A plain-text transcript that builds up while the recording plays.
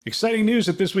Exciting news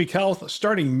at This Week Health.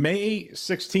 Starting May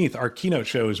 16th, our Keynote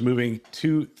show is moving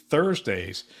to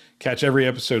Thursdays. Catch every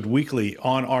episode weekly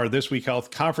on our This Week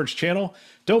Health conference channel.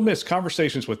 Don't miss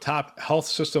conversations with top health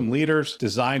system leaders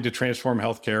designed to transform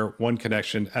healthcare one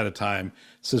connection at a time.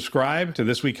 Subscribe to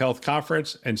This Week Health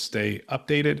conference and stay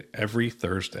updated every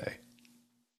Thursday.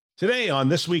 Today on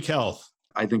This Week Health.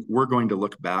 I think we're going to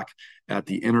look back at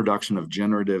the introduction of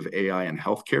generative AI in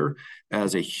healthcare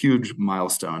as a huge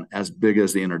milestone, as big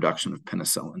as the introduction of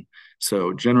penicillin.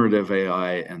 So generative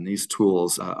AI and these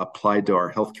tools applied to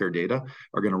our healthcare data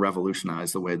are going to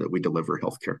revolutionize the way that we deliver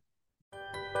healthcare.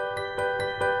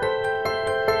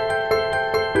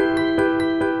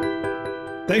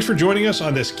 Thanks for joining us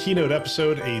on this Keynote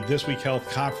episode, a This Week Health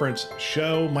conference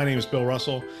show. My name is Bill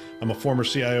Russell. I'm a former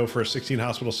CIO for a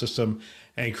 16-hospital system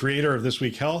and creator of This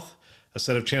Week Health, a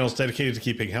set of channels dedicated to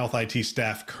keeping health IT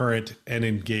staff current and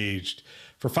engaged.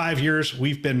 For 5 years,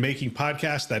 we've been making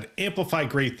podcasts that amplify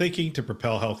great thinking to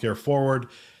propel healthcare forward.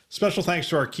 Special thanks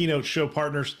to our Keynote show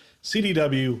partners,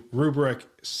 CDW, Rubrik,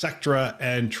 Sectra,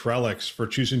 and Trellix for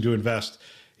choosing to invest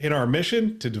in our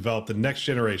mission to develop the next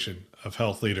generation of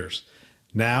health leaders.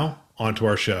 Now, on to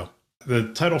our show.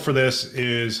 The title for this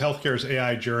is Healthcare's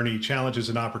AI Journey, Challenges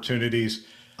and Opportunities.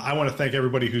 I want to thank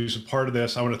everybody who's a part of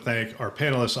this. I want to thank our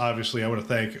panelists, obviously. I want to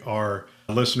thank our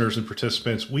listeners and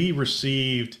participants. We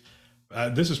received,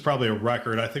 this is probably a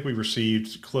record, I think we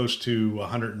received close to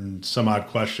 100 and some odd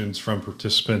questions from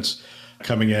participants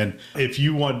coming in. If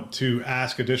you want to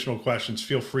ask additional questions,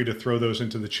 feel free to throw those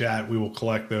into the chat. We will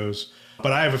collect those.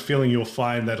 But I have a feeling you'll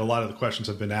find that a lot of the questions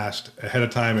have been asked ahead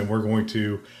of time, and we're going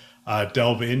to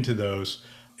delve into those.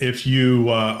 If you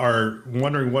are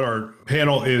wondering what our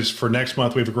panel is for next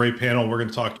month, we have a great panel. We're going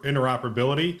to talk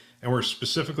interoperability, and we're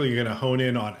specifically going to hone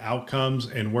in on outcomes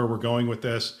and where we're going with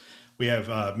this. We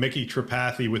have Mickey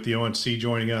Tripathi with the ONC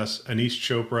joining us, Anish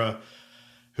Chopra,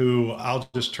 who I'll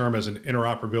just term as an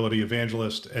interoperability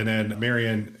evangelist, and then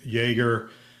Marian Yeager,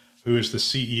 who is the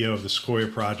CEO of the Sequoia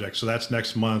Project. So that's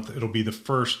next month. It'll be the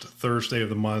first Thursday of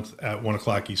the month at 1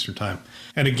 o'clock Eastern Time.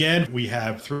 And again, we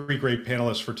have 3 great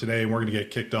panelists for today, and we're going to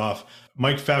get kicked off.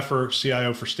 Mike Pfeffer,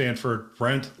 CIO for Stanford,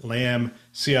 Brent Lamb,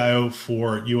 CIO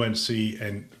for UNC,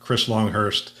 and Chris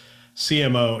Longhurst,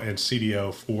 CMO and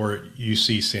CDO for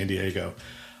UC San Diego.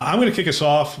 I'm going to kick us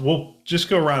off. We'll just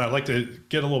go around. I'd like to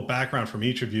get a little background from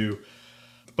each of you,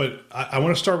 but I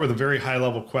want to start with a very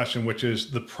high-level question, which is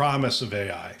the promise of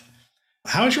AI.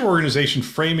 How is your organization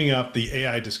framing up the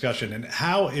AI discussion, and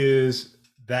how is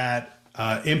that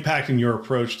impacting your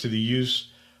approach to the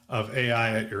use of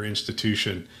AI at your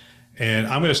institution? And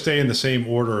I'm going to stay in the same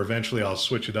order. Eventually, I'll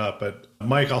switch it up. But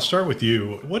Mike, I'll start with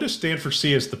you. What does Stanford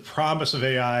see as the promise of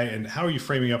AI, and how are you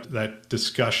framing up that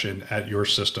discussion at your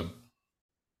system?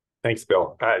 Thanks,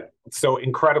 Bill. So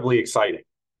incredibly exciting,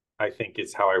 I think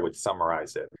is how I would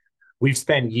summarize it. We've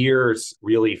spent years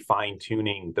really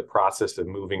fine-tuning the process of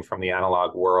moving from the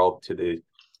analog world to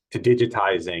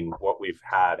digitizing what we've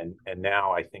had. And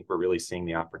now I think we're really seeing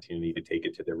the opportunity to take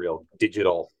it to the real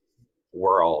digital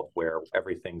world where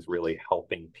everything's really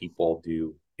helping people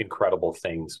do incredible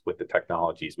things with the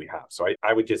technologies we have. So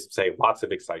I would just say lots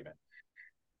of excitement.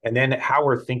 And then how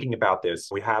we're thinking about this,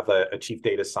 we have a chief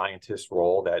data scientist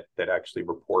role that actually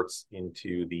reports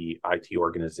into the IT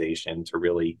organization to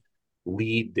really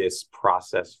lead this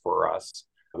process for us.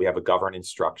 We have a governance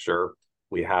structure.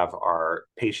 We have our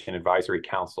patient advisory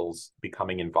councils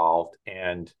becoming involved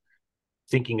and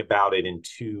thinking about it in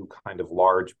 2 kind of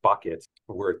large buckets.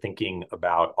 We're thinking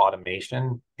about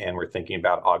automation and we're thinking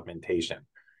about augmentation.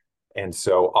 And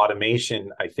so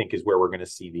automation, I think, is where we're going to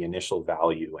see the initial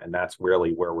value. And that's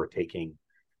really where we're taking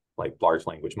like large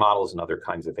language models and other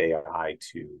kinds of AI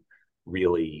to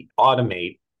really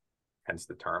automate, hence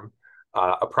the term,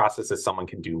 a process that someone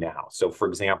can do now. So for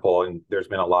example, and there's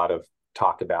been a lot of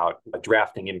talk about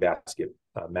drafting in-basket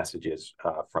messages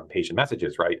from patient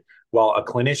messages, right? Well, a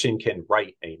clinician can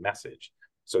write a message.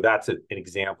 So that's an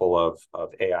example of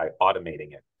AI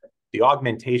automating it. The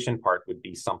augmentation part would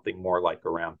be something more like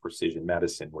around precision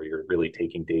medicine, where you're really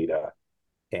taking data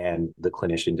and the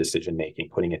clinician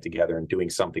decision-making, putting it together and doing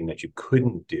something that you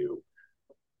couldn't do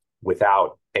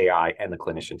without AI and the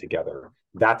clinician together.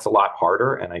 That's a lot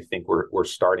harder, and I think we're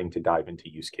starting to dive into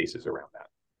use cases around that.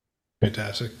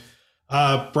 Fantastic.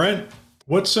 Brent,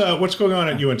 what's going on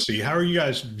at UNC? How are you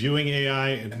guys viewing AI,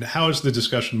 and how is the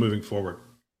discussion moving forward?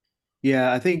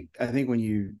 Yeah, I think when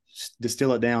you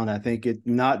distill it down, I think it's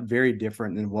not very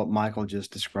different than what Michael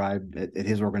just described at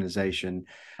his organization.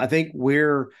 I think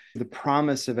the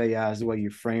promise of AI is the way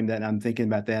you frame that, and I'm thinking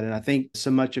about that. And I think so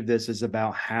much of this is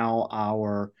about how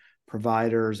our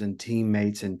providers and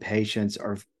teammates and patients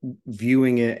are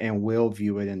viewing it and will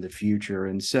view it in the future.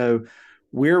 And so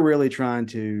we're really trying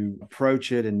to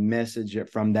approach it and message it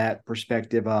from that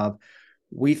perspective of,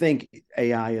 we think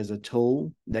AI is a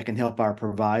tool that can help our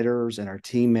providers and our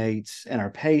teammates and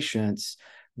our patients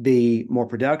be more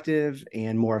productive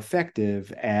and more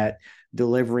effective at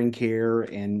delivering care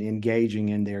and engaging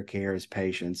in their care as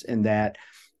patients. And that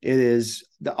it is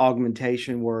the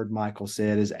augmentation word Michael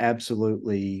said is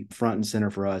absolutely front and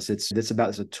center for us. It's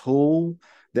a tool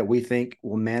that we think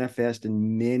will manifest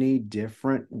in many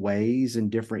different ways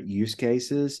and different use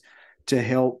cases to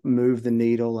help move the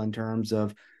needle in terms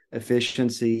of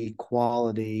efficiency,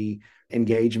 quality,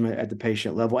 engagement at the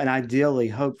patient level, and ideally,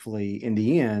 hopefully, in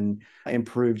the end,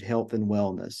 improved health and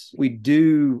wellness. We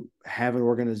do have an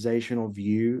organizational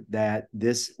view that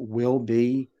this will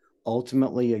be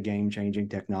ultimately a game-changing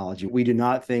technology. We do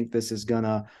not think this is going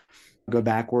to go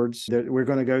backwards. We're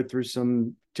going to go through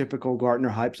some typical Gartner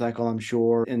hype cycle, I'm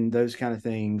sure, and those kind of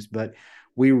things, but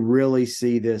we really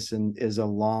see this as a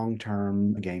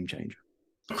long-term game changer.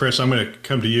 Chris, I'm going to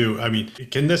come to you. I mean,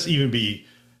 can this even be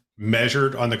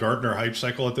measured on the Gartner hype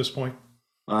cycle at this point?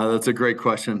 That's a great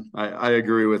question. I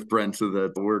agree with Brent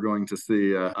that we're going to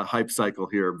see a hype cycle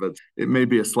here, but it may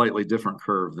be a slightly different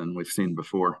curve than we've seen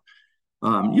before.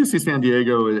 UC San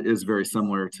Diego is very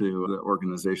similar to the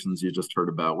organizations you just heard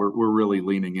about. We're really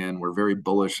leaning in. We're very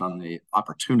bullish on the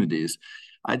opportunities.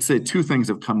 I'd say two things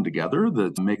have come together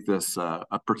that make this a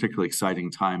particularly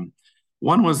exciting time.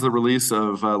 One was the release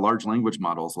of large language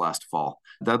models last fall.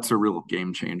 That's a real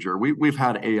game changer. We've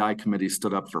had AI committees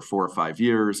stood up for 4 or 5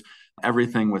 years.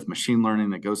 Everything with machine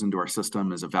learning that goes into our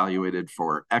system is evaluated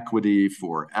for equity,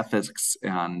 for ethics,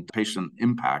 and patient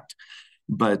impact.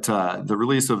 But the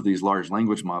release of these large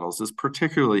language models is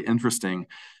particularly interesting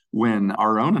when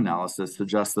our own analysis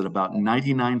suggests that about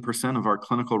 99% of our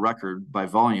clinical record by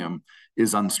volume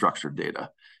is unstructured data.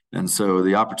 And so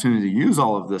the opportunity to use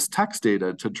all of this text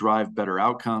data to drive better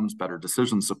outcomes, better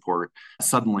decision support,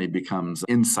 suddenly becomes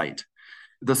insight.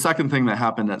 The second thing that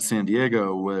happened at San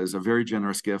Diego was a very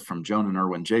generous gift from Joan and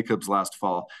Erwin Jacobs last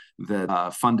fall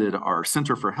that funded our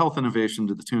Center for Health Innovation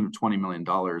to the tune of $20 million.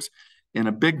 And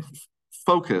a big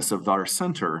focus of our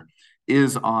center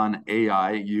is on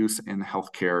AI use in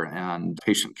healthcare and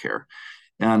patient care.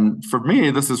 And for me,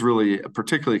 this is really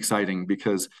particularly exciting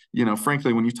because,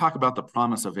 frankly, when you talk about the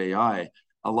promise of AI,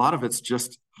 a lot of it's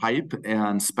just hype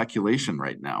and speculation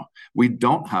right now. We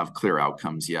don't have clear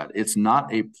outcomes yet. It's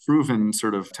not a proven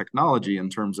sort of technology in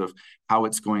terms of how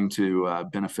it's going to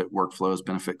benefit workflows,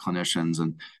 benefit clinicians,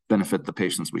 and benefit the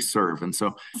patients we serve. And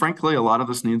so, frankly, a lot of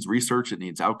this needs research. It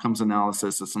needs outcomes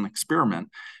analysis. It's an experiment.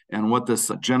 And what this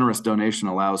generous donation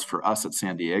allows for us at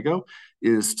San Diego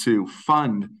is to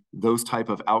fund those type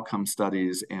of outcome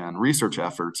studies and research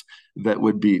efforts that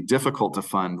would be difficult to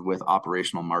fund with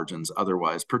operational margins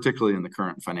otherwise, particularly in the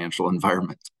current financial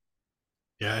environment.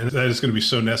 Yeah, and that is going to be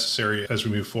so necessary as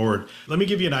we move forward. Let me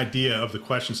give you an idea of the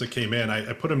questions that came in.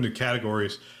 I put them into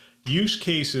categories. Use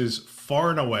cases,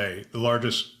 far and away, the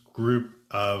largest group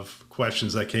of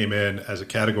questions that came in as a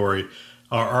category.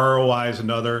 ROI is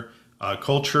another.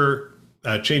 Culture,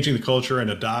 changing the culture and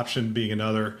adoption being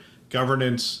another.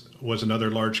 Governance was another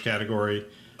large category.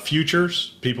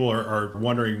 Futures, people are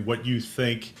wondering what you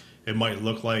think it might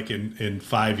look like in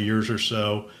 5 years or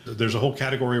so. There's a whole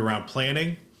category around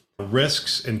planning,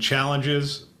 risks and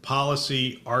challenges,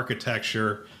 policy,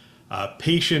 architecture,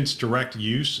 patients' direct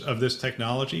use of this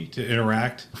technology to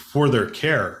interact for their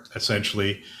care,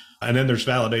 essentially. And then there's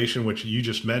validation, which you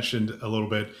just mentioned a little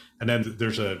bit. And then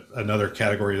there's another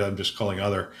category that I'm just calling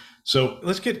other. So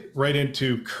let's get right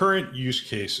into current use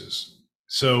cases.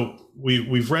 So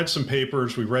we've read some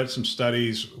papers, we've read some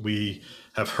studies, we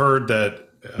have heard that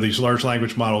these large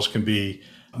language models can be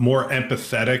more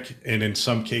empathetic and in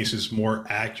some cases more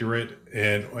accurate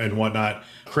and whatnot.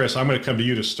 Chris, I'm going to come to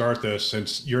you to start this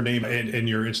since your name and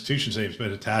your institution's name has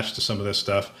been attached to some of this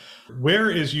stuff.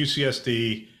 Where is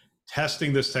UCSD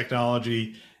testing this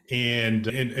technology and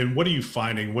what are you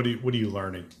finding? What are you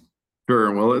learning?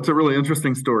 Sure. Well, it's a really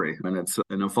interesting story, and it's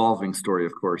an evolving story,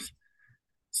 of course.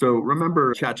 So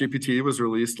remember, ChatGPT was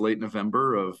released late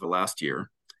November of last year.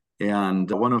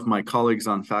 And one of my colleagues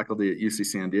on faculty at UC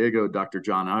San Diego, Dr.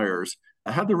 John Ayers,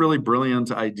 had the really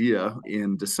brilliant idea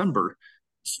in December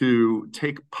to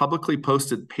take publicly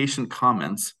posted patient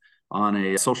comments on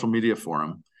a social media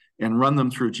forum and run them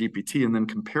through GPT and then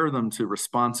compare them to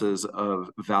responses of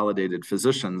validated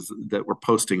physicians that were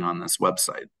posting on this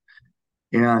website.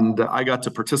 And I got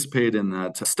to participate in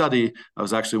that study. I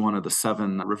was actually one of the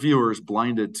 7 reviewers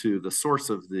blinded to the source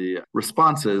of the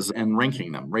responses and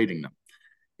ranking them, rating them.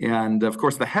 And of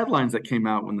course, the headlines that came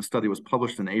out when the study was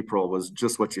published in April was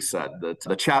just what you said, that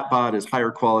the chatbot is higher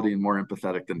quality and more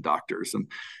empathetic than doctors.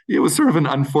 And it was sort of an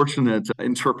unfortunate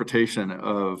interpretation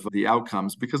of the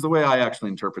outcomes, because the way I actually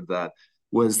interpret that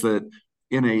was that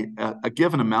in a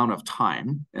given amount of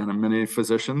time, and many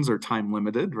physicians are time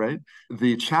limited, right?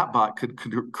 The chatbot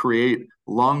could create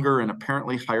longer and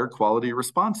apparently higher quality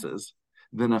responses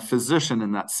than a physician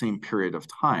in that same period of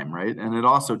time, right? And it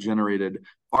also generated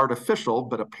artificial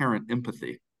but apparent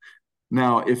empathy.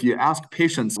 Now, if you ask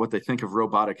patients what they think of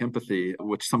robotic empathy,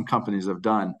 which some companies have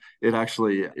done, it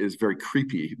actually is very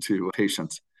creepy to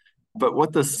patients. But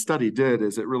what this study did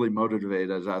is it really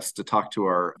motivated us to talk to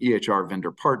our EHR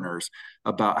vendor partners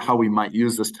about how we might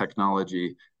use this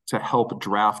technology to help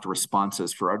draft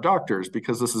responses for our doctors,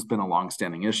 because this has been a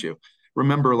longstanding issue.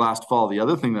 Remember last fall, the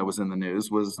other thing that was in the news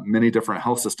was many different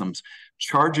health systems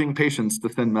charging patients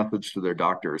to send message to their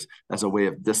doctors as a way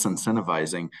of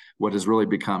disincentivizing what has really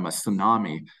become a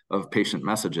tsunami of patient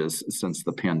messages since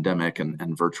the pandemic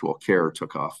and virtual care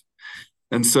took off.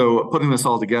 And so putting this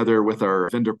all together with our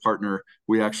vendor partner,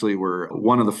 we actually were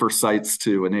one of the first sites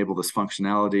to enable this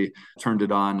functionality, turned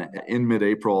it on in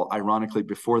mid-April, ironically,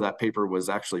 before that paper was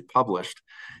actually published.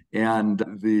 And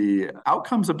the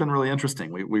outcomes have been really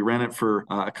interesting. We ran it for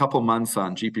a couple months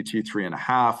on GPT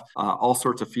 3.5, all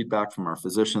sorts of feedback from our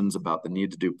physicians about the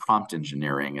need to do prompt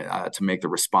engineering to make the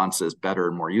responses better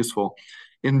and more useful.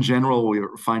 In general, we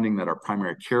are finding that our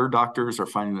primary care doctors are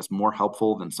finding this more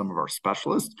helpful than some of our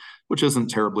specialists, which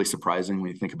isn't terribly surprising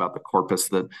when you think about the corpus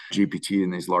that GPT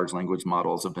and these large language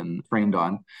models have been trained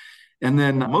on. And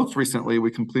then most recently, we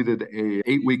completed a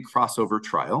 8-week crossover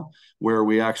trial where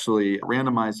we actually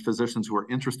randomized physicians who are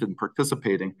interested in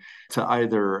participating to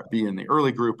either be in the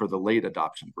early group or the late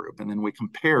adoption group. And then we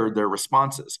compared their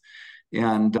responses.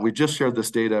 And we just shared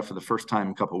this data for the first time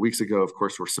a couple of weeks ago. Of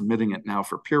course, we're submitting it now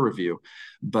for peer review.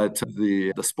 But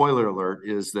the spoiler alert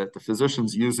is that the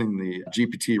physicians using the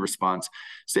GPT response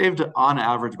saved on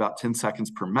average about 10 seconds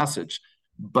per message.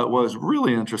 But what was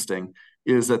really interesting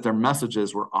is that their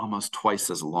messages were almost twice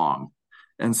as long.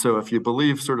 And so if you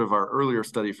believe sort of our earlier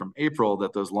study from April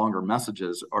that those longer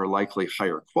messages are likely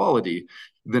higher quality,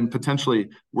 then potentially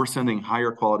we're sending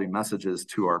higher quality messages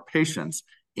to our patients,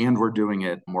 and we're doing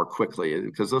it more quickly,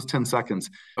 because those 10 seconds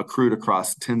accrued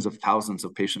across tens of thousands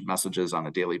of patient messages on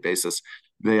a daily basis.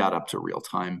 They add up to real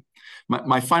time.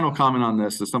 My final comment on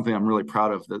this is something I'm really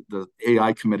proud of. The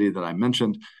AI committee that I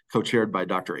mentioned, co-chaired by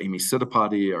Dr. Amy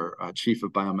Siddipati, our Chief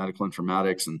of Biomedical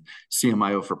Informatics and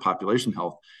CMIO for Population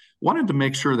Health, wanted to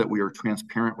make sure that we are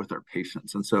transparent with our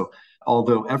patients. And so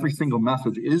although every single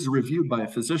message is reviewed by a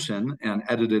physician and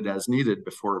edited as needed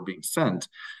before being sent,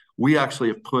 we actually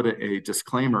have put a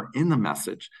disclaimer in the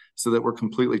message so that we're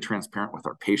completely transparent with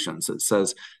our patients. It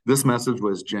says, this message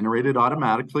was generated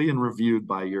automatically and reviewed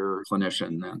by your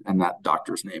clinician, and that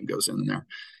doctor's name goes in there.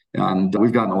 And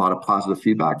we've gotten a lot of positive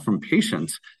feedback from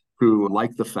patients who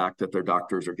like the fact that their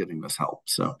doctors are getting this help.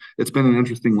 So it's been an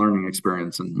interesting learning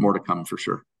experience, and more to come for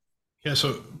sure. Yeah,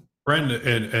 so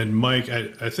Brendan and Mike,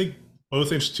 I think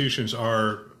both institutions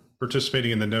are participating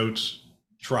in the Notes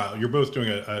trial. You're both doing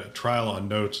a trial on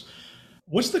Notes.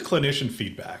 What's the clinician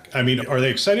feedback? I mean, are they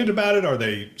excited about it? Are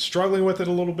they struggling with it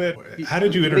a little bit? How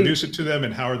did you introduce it to them,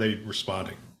 and how are they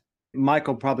responding?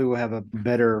 Michael probably will have a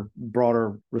better,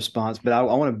 broader response, but I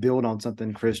want to build on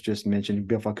something Chris just mentioned,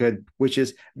 if I could, which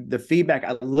is the feedback.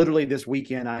 Literally this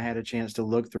weekend, I had a chance to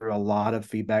look through a lot of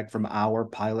feedback from our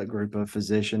pilot group of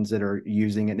physicians that are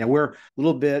using it. Now, we're a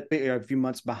little bit, a few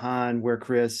months behind where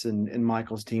Chris and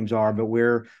Michael's teams are, but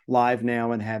we're live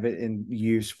now and have it in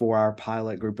use for our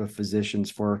pilot group of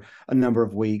physicians for a number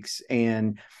of weeks.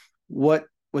 And what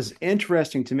was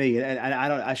interesting to me, and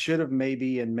I should have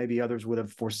maybe others would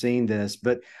have foreseen this,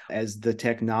 but as the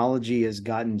technology has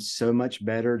gotten so much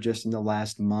better just in the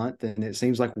last month, and it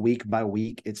seems like week by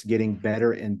week it's getting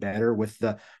better and better with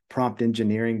the prompt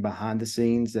engineering behind the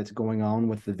scenes that's going on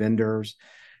with the vendors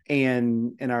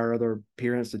and our other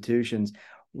peer institutions.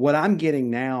 What I'm getting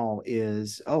now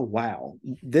is, oh wow,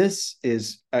 this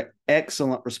is an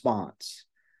excellent response,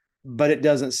 but it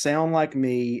doesn't sound like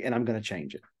me, and I'm going to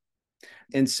change it.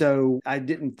 And so I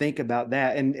didn't think about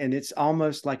that. And it's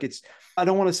almost like I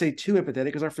don't want to say too empathetic,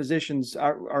 because our physicians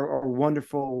are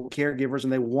wonderful caregivers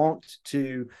and they want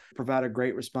to provide a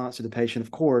great response to the patient,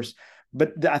 of course.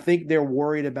 But I think they're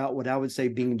worried about what I would say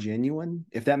being genuine,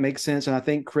 if that makes sense. And I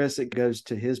think, Chris, it goes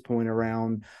to his point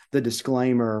around the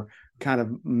disclaimer kind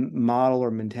of model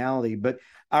or mentality. But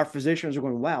our physicians are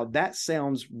going, wow, that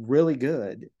sounds really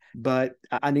good, but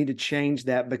I need to change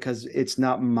that because it's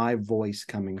not my voice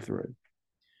coming through.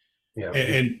 Yeah.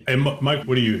 And Mike,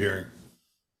 what are you hearing?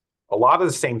 A lot of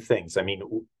the same things. I mean,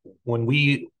 when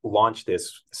we launched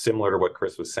this, similar to what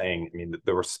Chris was saying, I mean,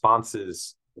 the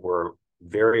responses were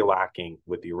very lacking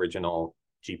with the original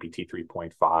GPT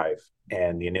 3.5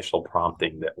 and the initial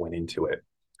prompting that went into it.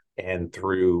 And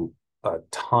through a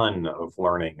ton of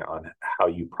learning on how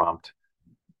you prompt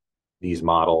these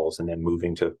models and then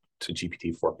moving to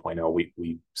GPT 4.0,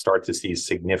 we start to see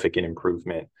significant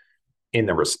improvement in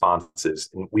the responses.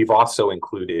 And we've also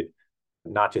included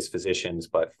not just physicians,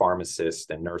 but pharmacists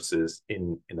and nurses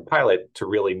in the pilot to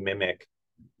really mimic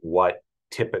what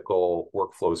typical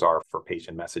workflows are for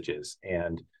patient messages.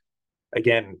 And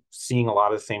again, seeing a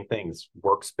lot of the same things.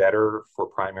 Works better for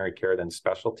primary care than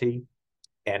specialty.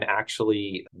 And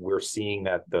actually, we're seeing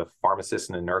that the pharmacists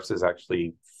and the nurses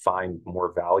actually find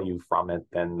more value from it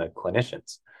than the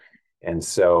clinicians. And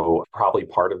so probably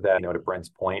part of that, to Brent's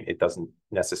point, it doesn't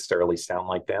necessarily sound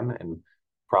like them. And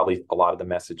probably a lot of the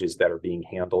messages that are being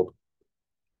handled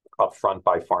upfront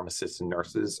by pharmacists and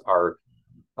nurses are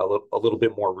a little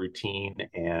bit more routine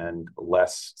and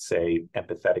less, say,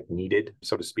 empathetic needed,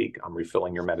 so to speak. I'm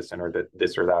refilling your medicine, or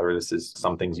this or that, or this is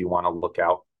some things you want to look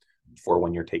out for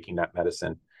when you're taking that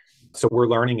medicine. So we're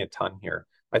learning a ton here.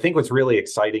 I think what's really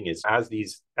exciting is as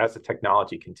the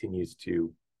technology continues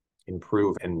to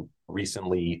improve, and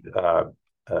recently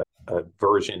a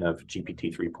version of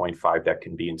GPT 3.5 that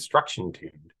can be instruction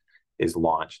tuned is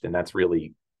launched. And that's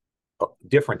really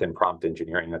different than prompt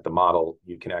engineering, that the model,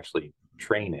 you can actually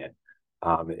train it.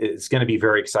 It's going to be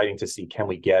very exciting to see, can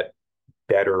we get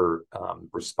better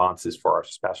responses for our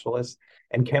specialists?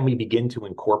 And can we begin to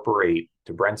incorporate,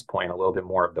 to Brent's point, a little bit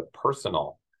more of the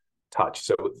personal touch?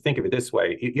 So think of it this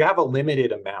way. You have a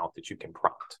limited amount that you can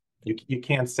prompt. You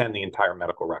can't send the entire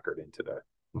medical record into the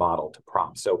model to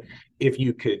prompt. So if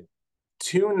you could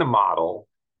tune the model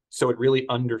so it really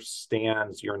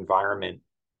understands your environment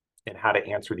and how to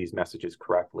answer these messages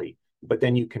correctly, but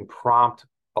then you can prompt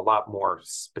a lot more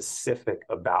specific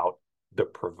about the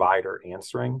provider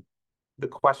answering the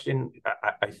question,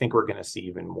 I think we're going to see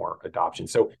even more adoption.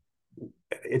 So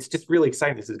it's just really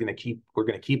exciting. We're going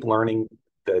to keep learning.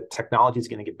 The technology is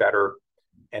going to get better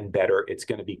and better. It's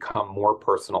going to become more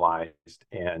personalized,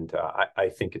 and I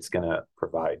think it's going to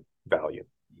provide value.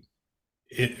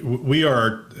 We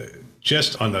are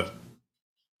just on the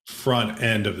front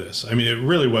end of this. I mean, it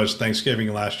really was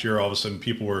Thanksgiving last year. All of a sudden,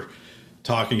 people were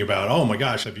talking about, oh my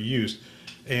gosh, have you used?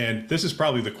 And this is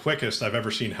probably the quickest I've ever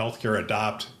seen healthcare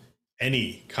adopt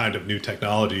any kind of new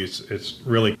technology. It's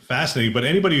really fascinating. But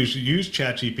anybody who's used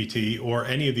ChatGPT or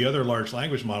any of the other large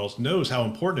language models knows how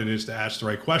important it is to ask the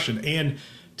right question and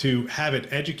to have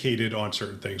it educated on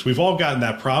certain things. We've all gotten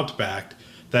that prompt back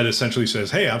that essentially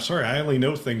says, hey, I'm sorry, I only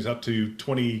know things up to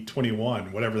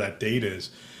 2021, whatever that date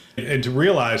is. And to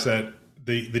realize that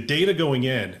the data going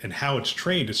in and how it's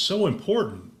trained is so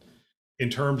important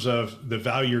in terms of the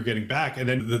value you're getting back. And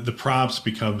then the prompts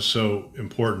become so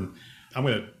important. I'm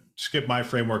going to skip my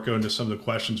framework, go into some of the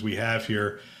questions we have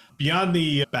here. Beyond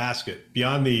the basket,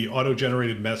 beyond the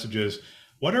auto-generated messages,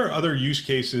 what are other use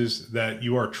cases that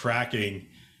you are tracking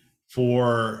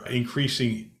for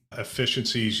increasing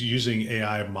efficiencies using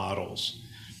AI models?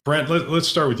 Brent, let's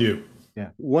start with you. Yeah.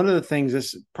 One of the things,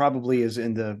 this probably is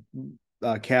in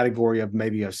the category of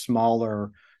maybe a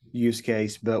smaller use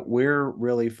case, but we're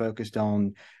really focused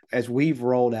on, as we've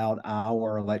rolled out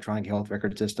our electronic health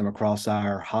record system across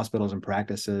our hospitals and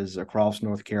practices across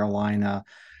North Carolina,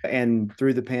 and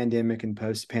through the pandemic and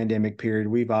post-pandemic period,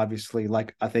 we've obviously,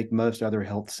 like I think most other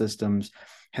health systems,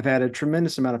 have had a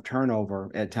tremendous amount of turnover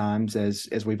at times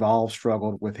as we've all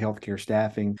struggled with healthcare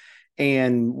staffing.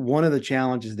 And one of the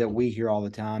challenges that we hear all the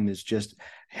time is just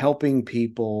helping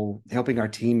our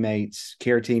teammates,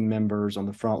 care team members on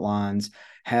the front lines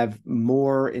have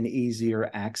more and easier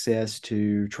access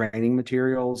to training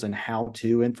materials and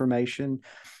how-to information.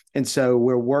 And so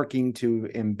we're working to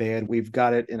embed, we've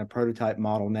got it in a prototype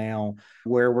model now,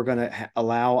 where we're going to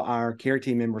allow our care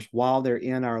team members, while they're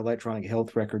in our electronic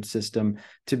health record system,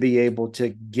 to be able to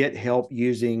get help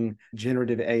using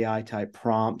generative AI type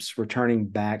prompts, returning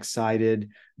back cited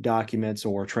documents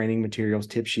or training materials,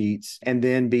 tip sheets, and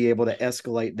then be able to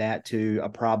escalate that to a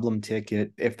problem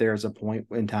ticket if there's a point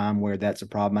in time where that's a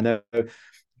problem. I know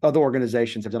other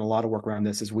organizations have done a lot of work around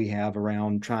this, as we have,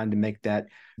 around trying to make that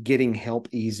getting help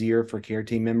easier for care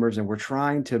team members. And we're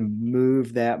trying to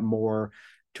move that more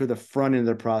to the front end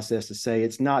of the process to say,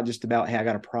 it's not just about, hey, I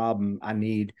got a problem, I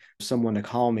need someone to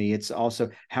call me. It's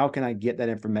also, how can I get that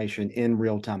information in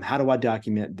real time? How do I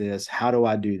document this? How do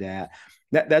I do that?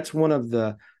 That's one of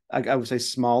the I would say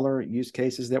smaller use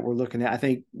cases that we're looking at. I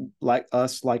think like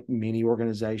us, like many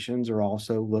organizations are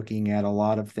also looking at a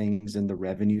lot of things in the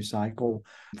revenue cycle.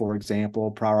 For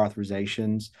example, prior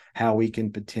authorizations, how we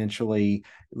can potentially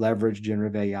leverage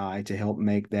generative AI to help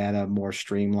make that a more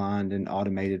streamlined and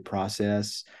automated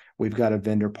process. We've got a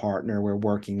vendor partner we're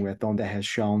working with on that has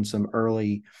shown some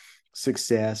early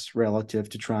success relative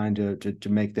to trying to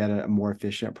make that a more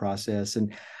efficient process.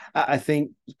 And I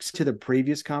think to the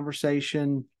previous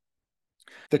conversation,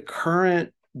 the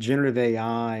current generative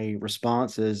AI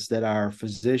responses that our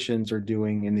physicians are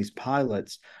doing in these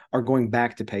pilots are going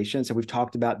back to patients. And we've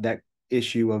talked about that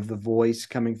issue of the voice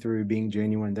coming through, being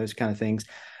genuine, those kind of things.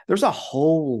 There's a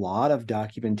whole lot of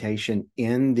documentation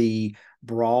in the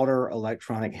broader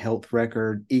electronic health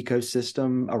record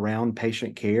ecosystem around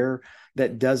patient care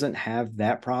that doesn't have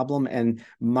that problem and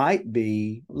might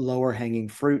be lower hanging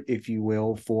fruit, if you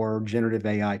will, for generative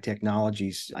AI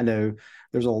technologies. I know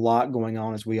there's a lot going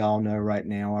on, as we all know right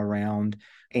now, around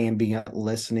ambient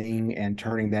listening and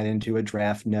turning that into a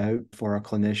draft note for a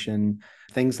clinician,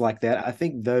 things like that. I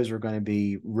think those are going to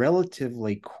be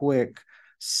relatively quick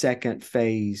second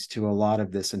phase to a lot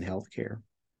of this in healthcare.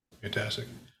 Fantastic.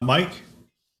 Mike?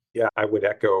 Yeah, I would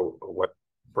echo what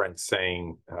Brent's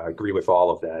saying. Agree with all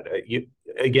of that.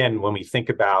 Again, when we think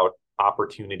about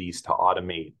opportunities to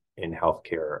automate in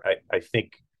healthcare, I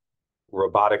think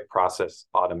robotic process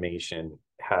automation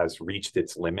has reached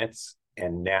its limits.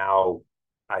 And now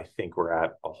I think we're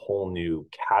at a whole new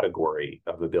category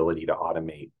of ability to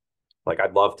automate. Like,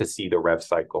 I'd love to see the rev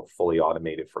cycle fully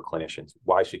automated for clinicians.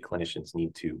 Why should clinicians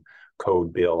need to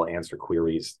code, bill, answer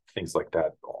queries, things like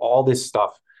that? All this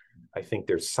stuff, I think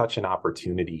there's such an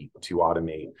opportunity to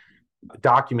automate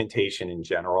documentation in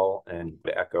general. And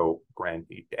to echo Brent,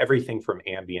 everything from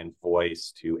ambient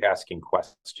voice to asking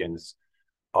questions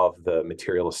of the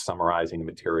material, summarizing the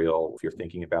material. If you're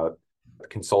thinking about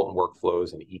consultant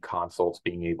workflows and e-consults,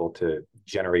 being able to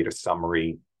generate a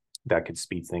summary that could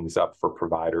speed things up for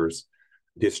providers,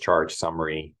 discharge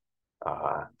summary,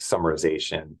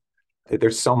 summarization.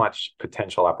 There's so much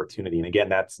potential opportunity. And again,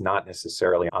 that's not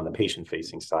necessarily on the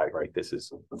patient-facing side, right? This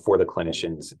is for the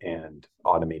clinicians and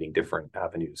automating different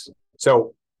avenues.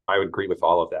 So I would agree with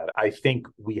all of that. I think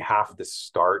we have to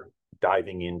start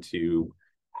diving into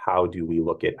how do we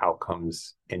look at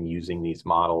outcomes and using these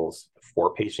models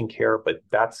for patient care, but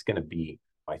that's going to be,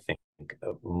 I think,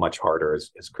 much harder. As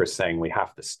Chris saying, we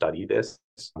have to study this.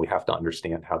 We have to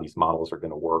understand how these models are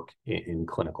going to work in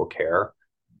clinical care.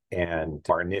 And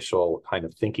our initial kind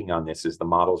of thinking on this is the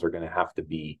models are going to have to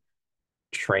be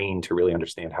trained to really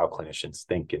understand how clinicians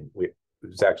think. And it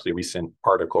was actually a recent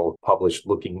article published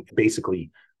looking,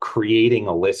 basically creating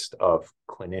a list of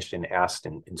clinician asked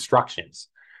instructions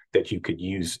that you could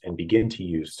use and begin to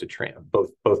use to train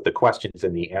both the questions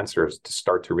and the answers to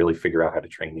start to really figure out how to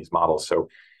train these models. So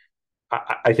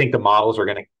I think the models are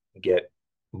going to get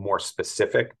more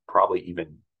specific, probably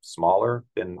even smaller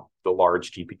than the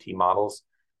large GPT models,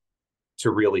 to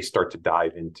really start to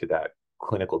dive into that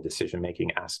clinical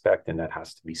decision-making aspect. And that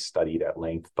has to be studied at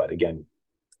length. But again,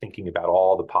 thinking about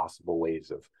all the possible ways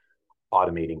of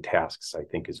automating tasks, I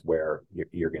think is where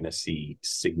you're going to see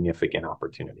significant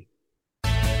opportunity.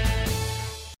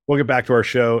 We'll get back to our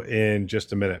show in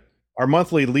just a minute. Our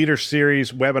monthly Leader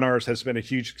Series webinars has been a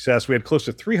huge success. We had close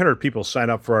to 300 people sign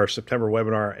up for our September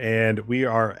webinar, and we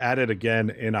are at it again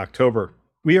in October.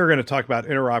 We are going to talk about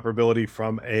interoperability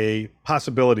from a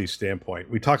possibility standpoint.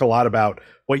 We talk a lot about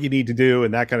what you need to do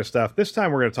and that kind of stuff. This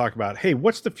time we're going to talk about, hey,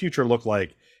 what's the future look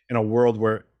like in a world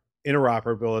where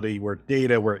interoperability, where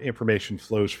data, where information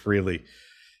flows freely?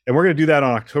 And we're going to do that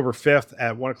on October 5th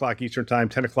at 1 o'clock Eastern Time,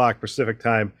 10 o'clock Pacific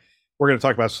Time. We're going to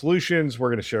talk about solutions. We're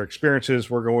going to share experiences.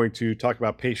 We're going to talk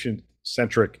about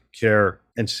patient-centric care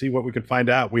and see what we can find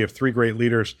out. We have 3 great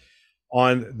leaders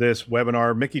on this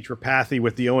webinar: Mickey Tripathi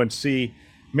with the ONC,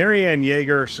 Marianne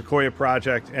Yeager, Sequoia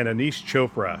Project, and Anish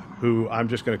Chopra, who I'm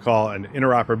just going to call an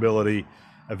interoperability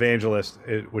evangelist,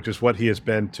 which is what he has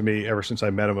been to me ever since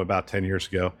I met him about 10 years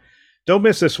ago. Don't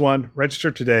miss this one. Register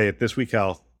today at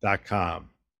thisweekhealth.com.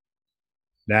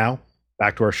 Now,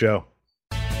 back to our show.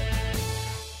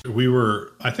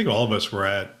 I think all of us were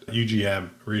at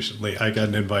UGM recently. I got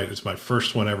an invite. It's my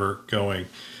first one ever going.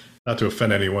 Not to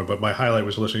offend anyone, but my highlight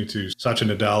was listening to Satya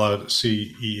Nadella,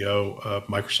 CEO of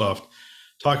Microsoft,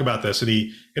 talk about this. And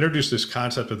he introduced this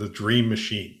concept of the dream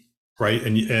machine, right?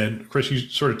 And Chris, you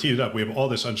sort of teed it up. We have all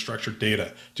this unstructured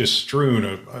data just strewn.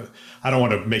 I don't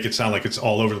want to make it sound like it's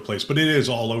all over the place, but it is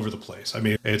all over the place. I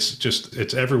mean,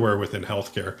 it's everywhere within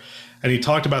healthcare. And he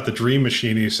talked about the dream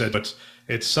machine. He said, but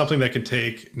it's something that can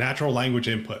take natural language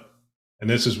input And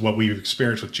this is what we've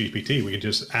experienced with GPT. We can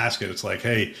just ask it. It's like,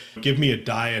 hey, give me a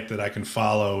diet that I can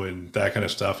follow and that kind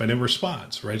of stuff. And it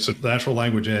responds, right? So natural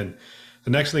language in.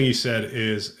 The next thing he said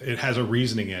is it has a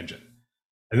reasoning engine.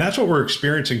 And that's what we're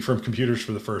experiencing from computers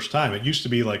for the first time. It used to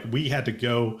be like we had to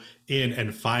go in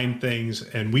and find things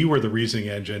and we were the reasoning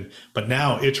engine, but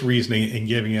now it's reasoning and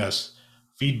giving us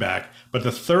feedback. But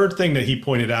the third thing that he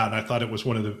pointed out, and I thought it was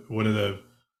one of the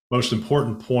most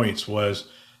important points, was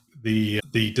the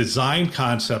design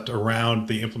concept around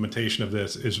the implementation of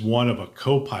this is one of a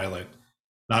co-pilot,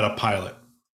 not a pilot.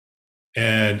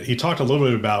 And he talked a little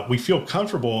bit about we feel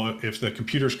comfortable if the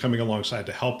computer's coming alongside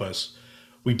to help us.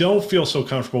 We don't feel so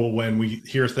comfortable when we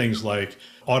hear things like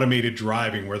automated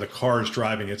driving, where the car is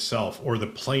driving itself or the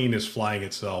plane is flying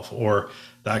itself or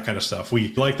that kind of stuff.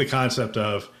 We like the concept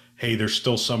of, hey, there's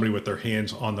still somebody with their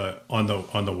hands on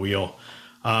the wheel.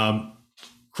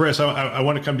 Chris, I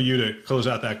want to come to you to close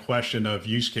out that question of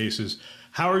use cases.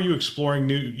 How are you exploring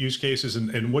new use cases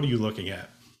and what are you looking at?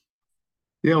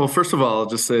 Yeah, well, first of all, I'll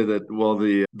just say that while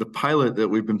the pilot that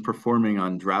we've been performing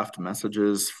on draft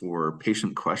messages for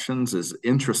patient questions is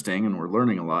interesting and we're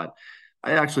learning a lot,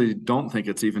 I actually don't think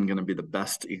it's even going to be the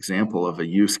best example of a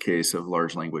use case of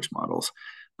large language models.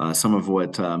 Some of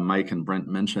what Mike and Brent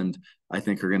mentioned, I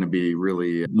think are going to be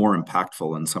really more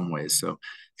impactful in some ways. So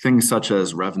things such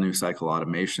as revenue cycle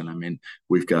automation. I mean,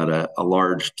 we've got a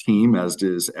large team, as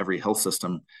does every health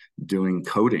system, doing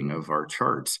coding of our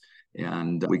charts.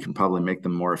 And we can probably make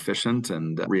them more efficient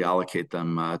and reallocate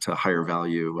them to higher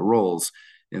value roles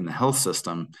in the health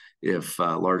system if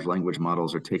large language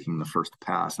models are taking the first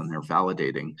pass and they're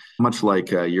validating, much like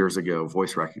years ago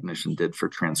voice recognition did for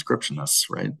transcriptionists,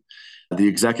 right? The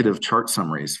executive chart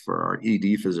summaries for our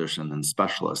ED physician and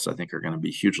specialists, I think, are going to be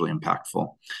hugely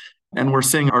impactful. And we're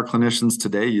seeing our clinicians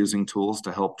today using tools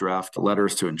to help draft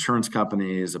letters to insurance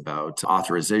companies about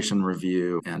authorization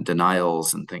review and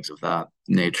denials and things of that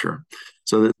nature.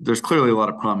 So there's clearly a lot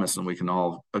of promise, and we can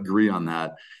all agree on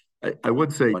that. I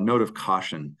would say a note of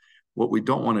caution. What we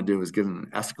don't want to do is get in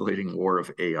an escalating war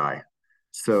of AI.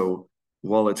 So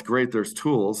while it's great there's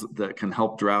tools that can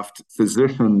help draft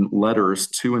physician letters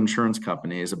to insurance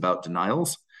companies about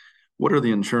denials, what are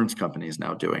the insurance companies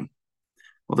now doing?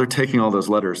 Well, they're taking all those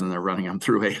letters and they're running them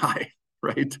through AI,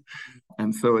 right?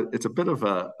 And so it's a bit of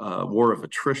a war of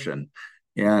attrition.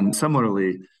 And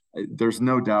similarly, there's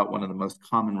no doubt one of the most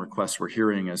common requests we're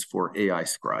hearing is for AI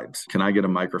scribes. Can I get a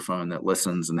microphone that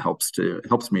listens and helps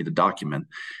me to document?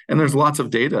 And there's lots of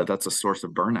data that's a source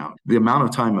of burnout. The amount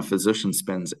of time a physician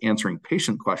spends answering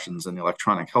patient questions in the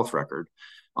electronic health record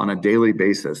on a daily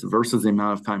basis versus the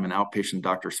amount of time an outpatient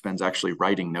doctor spends actually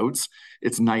writing notes,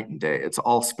 it's night and day. It's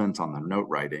all spent on the note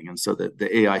writing. And so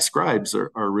the AI scribes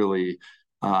are really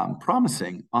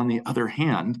promising. On the other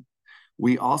hand,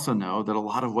 we also know that a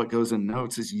lot of what goes in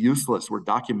notes is useless. We're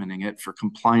documenting it for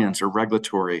compliance or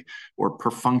regulatory or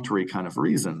perfunctory kind of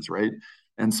reasons, right?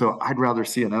 And so I'd rather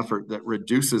see an effort that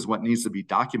reduces what needs to be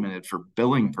documented for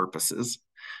billing purposes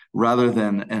rather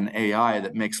than an AI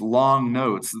that makes long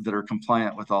notes that are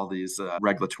compliant with all these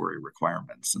regulatory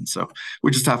requirements. And so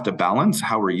we just have to balance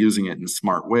how we're using it in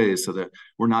smart ways so that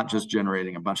we're not just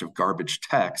generating a bunch of garbage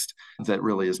text that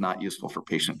really is not useful for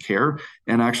patient care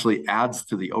and actually adds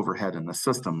to the overhead in the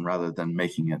system rather than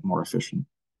making it more efficient.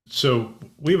 So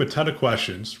we have a ton of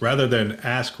questions. Rather than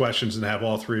ask questions and have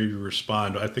all three of you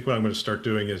respond, I think what I'm going to start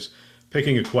doing is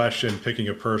picking a question, picking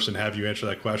a person, have you answer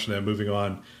that question, and moving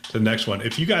on to the next one.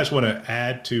 If you guys want to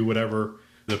add to whatever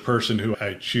the person who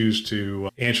I choose to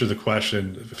answer the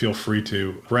question, feel free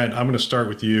to. Brent, I'm going to start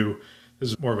with you.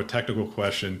 This is more of a technical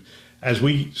question. As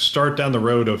we start down the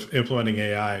road of implementing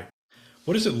AI,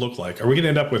 what does it look like? Are we going to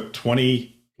end up with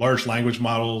 20 large language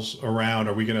models around?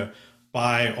 Are we going to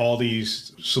buy all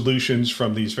these solutions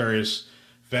from these various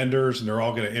vendors and they're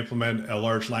all going to implement a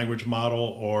large language model?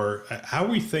 Or how are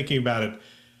we thinking about it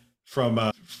from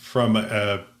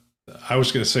I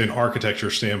was going to say an architecture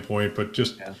standpoint, but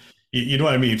just, you know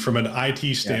what I mean? From an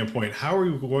IT standpoint, how are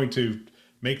we going to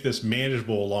make this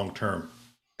manageable long term?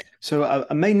 So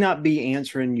I may not be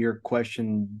answering your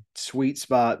question sweet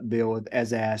spot, Bill,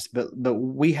 as asked, but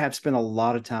we have spent a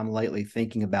lot of time lately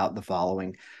thinking about the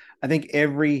following. I think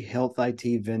every health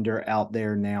IT vendor out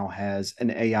there now has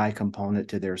an AI component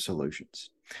to their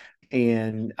solutions.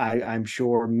 And I'm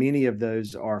sure many of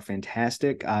those are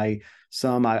fantastic. I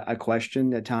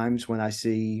question at times when I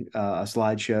see a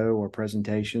slideshow or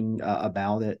presentation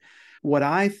about it. What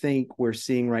I think we're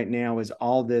seeing right now is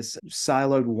all this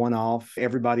siloed one-off.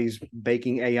 Everybody's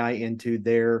baking AI into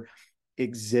their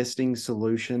existing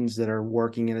solutions that are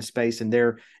working in a space, and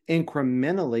they're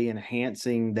incrementally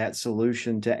enhancing that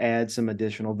solution to add some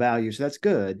additional value. So that's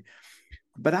good.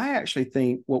 But I actually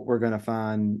think what we're going to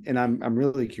find, and I'm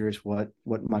really curious what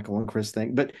Michael and Chris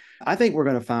think, but I think we're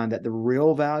going to find that the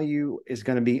real value is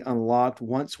going to be unlocked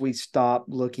once we stop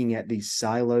looking at these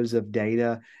silos of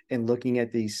data and looking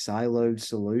at these siloed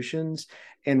solutions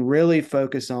and really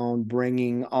focus on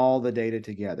bringing all the data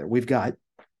together.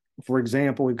 For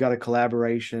example, we've got a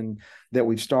collaboration that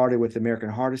we've started with the American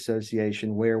Heart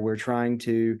Association where we're trying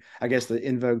to, I guess the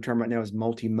in vogue term right now is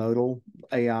multimodal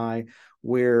AI.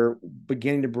 We're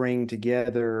beginning to bring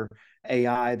together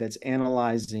AI that's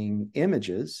analyzing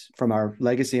images from our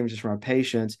legacy images from our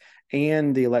patients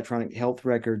and the electronic health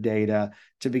record data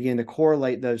to begin to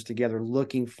correlate those together,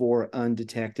 looking for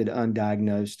undetected,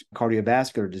 undiagnosed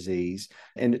cardiovascular disease,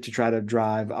 and to try to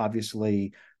drive,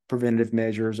 obviously, preventative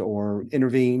measures or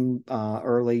intervene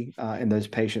early in those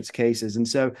patients' cases. And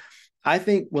so I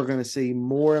think we're going to see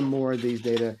more and more of these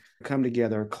data come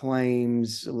together,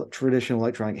 claims, traditional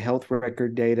electronic health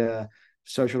record data,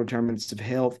 social determinants of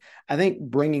health. I think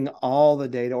bringing all the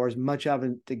data or as much of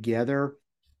it together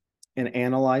and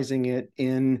analyzing it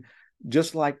in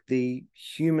just like the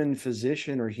human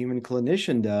physician or human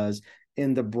clinician does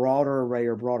in the broader array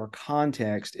or broader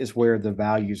context is where the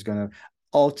value is going to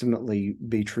ultimately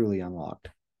be truly unlocked.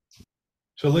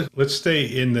 So let's stay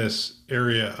in this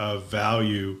area of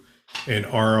value and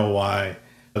ROI.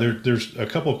 There's a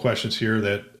couple of questions here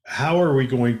that how are we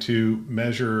going to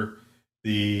measure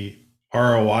the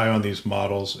ROI on these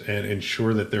models and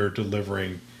ensure that they're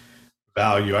delivering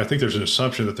value? I think there's an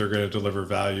assumption that they're going to deliver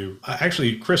value.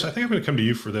 Actually, Chris, I think I'm going to come to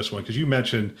you for this one because you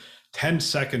mentioned 10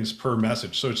 seconds per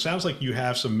message. So it sounds like you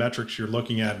have some metrics you're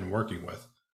looking at and working with.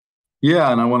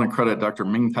 Yeah, and I want to credit Dr.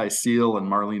 Ming-Tai Seal and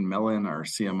Marlene Millen, our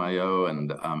CMIO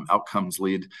and outcomes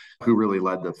lead, who really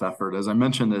led this effort. As I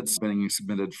mentioned, it's being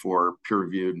submitted for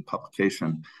peer-reviewed and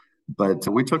publication. But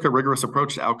we took a rigorous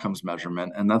approach to outcomes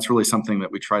measurement, and that's really something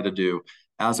that we try to do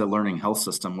as a learning health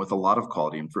system with a lot of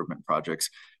quality improvement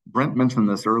projects. Brent mentioned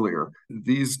this earlier.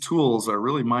 These tools are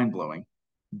really mind-blowing,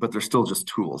 but they're still just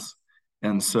tools.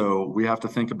 And so we have to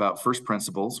think about first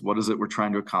principles. What is it we're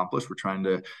trying to accomplish? We're trying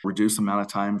to reduce the amount of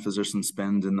time physicians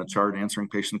spend in the chart answering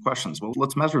patient questions. Well,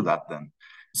 let's measure that then.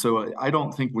 So I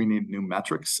don't think we need new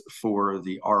metrics for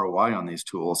the ROI on these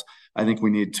tools. I think we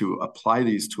need to apply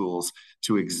these tools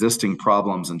to existing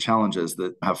problems and challenges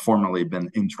that have formerly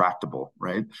been intractable,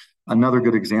 right? Another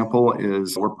good example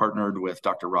is we're partnered with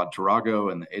Dr. Rod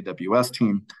Tarago and the AWS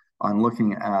team on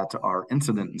looking at our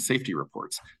incident and safety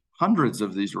reports. Hundreds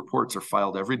of these reports are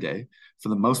filed every day. For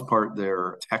the most part,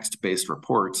 they're text-based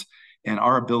reports. And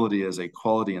our ability as a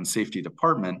quality and safety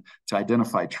department to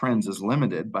identify trends is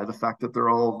limited by the fact that they're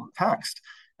all text.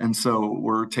 And so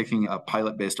we're taking a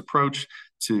pilot-based approach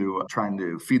to trying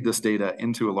to feed this data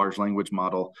into a large language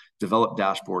model, develop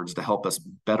dashboards to help us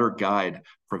better guide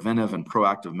preventive and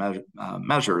proactive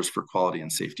measures for quality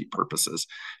and safety purposes.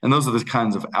 And those are the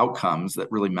kinds of outcomes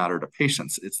that really matter to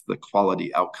patients. It's the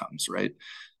quality outcomes, right?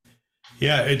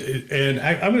 Yeah,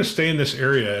 I'm going to stay in this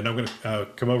area, and I'm going to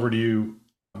come over to you,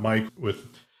 Mike, with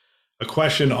a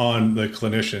question on the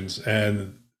clinicians.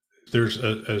 And there's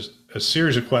a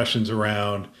series of questions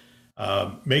around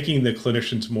making the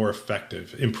clinicians more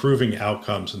effective, improving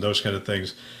outcomes, and those kind of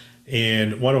things.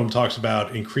 And one of them talks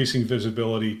about increasing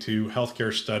visibility to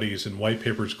healthcare studies and white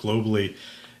papers globally.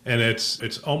 And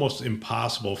it's almost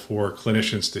impossible for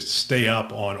clinicians to stay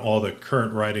up on all the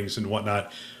current writings and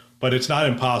whatnot. But it's not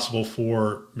impossible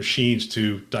for machines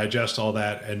to digest all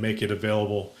that and make it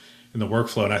available in the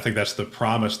workflow. And I think that's the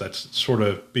promise that's sort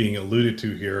of being alluded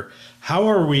to here. How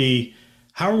are we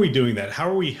doing that? How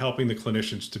are we helping the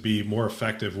clinicians to be more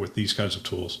effective with these kinds of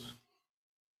tools?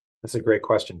 That's a great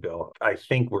question, Bill. I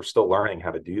think we're still learning how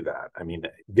to do that. I mean,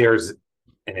 there's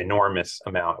an enormous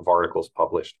amount of articles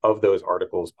published. Of those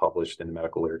articles published in the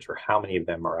medical literature, how many of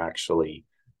them are actually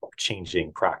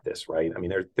changing practice, right? I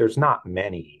mean, there's not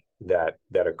many that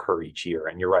occur each year.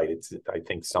 And you're right. I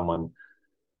think someone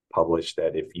published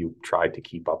that if you tried to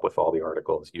keep up with all the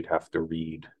articles, you'd have to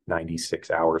read 96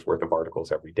 hours worth of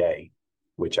articles every day,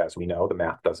 which, as we know, the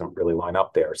math doesn't really line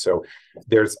up there. So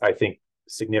there's, I think,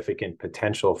 significant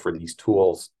potential for these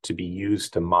tools to be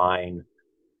used to mine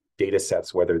data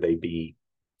sets, whether they be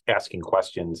asking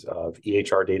questions of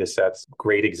EHR data sets.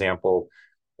 Great example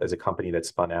is a company that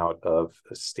spun out of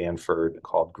Stanford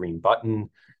called Green Button.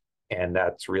 And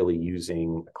that's really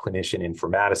using clinician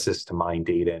informaticists to mine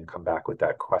data and come back with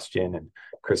that question. And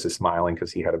Chris is smiling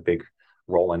because he had a big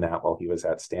role in that while he was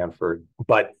at Stanford.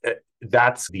 But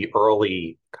that's the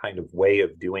early kind of way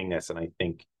of doing this. And I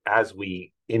think as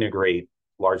we integrate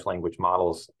large language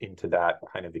models into that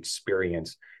kind of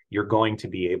experience, you're going to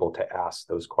be able to ask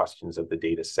those questions of the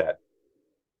data set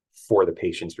for the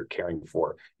patients you're caring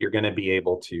for. You're going to be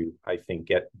able to, I think,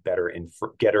 get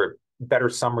better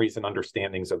summaries and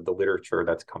understandings of the literature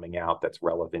that's coming out that's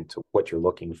relevant to what you're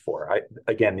looking for.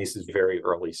 Again, this is very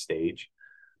early stage,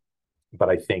 but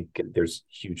I think there's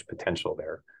huge potential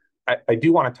there. I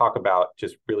do want to talk about,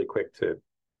 just really quick to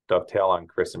dovetail on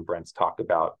Chris and Brent's talk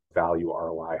about value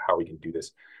ROI, how we can do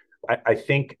this. I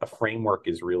think a framework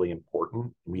is really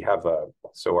important. We have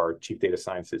our chief data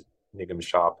scientist, Nigam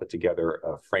Shah, put together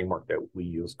a framework that we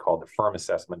use called the firm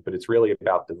assessment, but it's really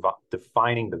about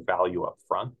defining the value up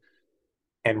front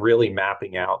and really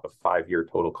mapping out the 5-year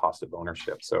total cost of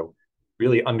ownership. So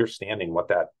really understanding what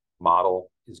that model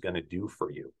is going to do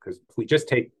for you. Because if we just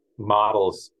take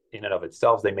models in and of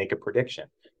itself, they make a prediction.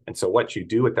 And so what you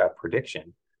do with that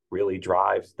prediction really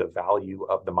drives the value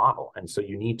of the model. And so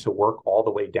you need to work all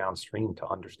the way downstream to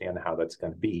understand how that's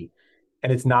going to be.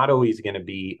 And it's not always going to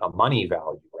be a money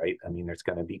value, right? I mean, there's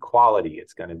going to be quality.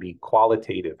 It's going to be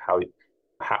qualitative, how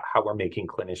we're making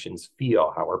clinicians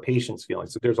feel, how our patients feeling.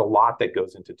 So there's a lot that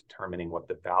goes into determining what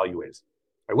the value is.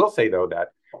 I will say, though, that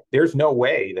there's no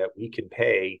way that we can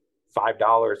pay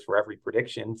 $5 for every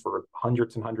prediction for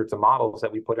hundreds and hundreds of models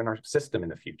that we put in our system in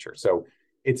the future. So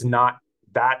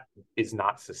that is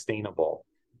not sustainable.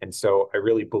 And so I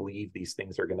really believe these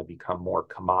things are going to become more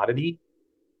commodity,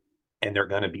 and they're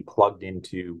going to be plugged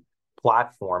into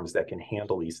platforms that can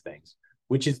handle these things,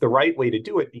 which is the right way to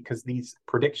do it, because these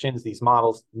predictions, these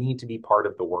models need to be part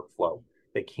of the workflow.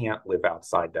 They can't live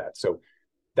outside that. So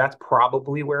that's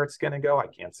probably where it's going to go. I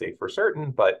can't say for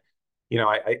certain, but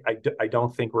I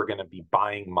don't think we're going to be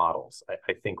buying models.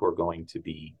 I think we're going to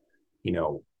be,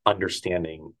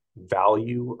 understanding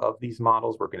value of these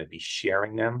models. We're going to be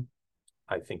sharing them.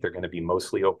 I think they're going to be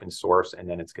mostly open source, and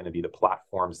then it's going to be the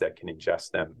platforms that can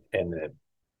ingest them and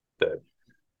the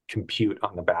compute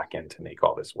on the back end to make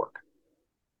all this work.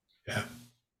 Yeah.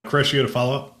 Chris, you had a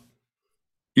follow-up?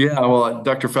 Yeah, well,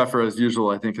 Dr. Pfeffer, as usual,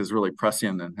 I think is really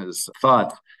prescient in his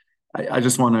thought. I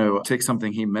just want to take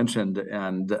something he mentioned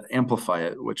and amplify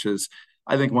it, which is,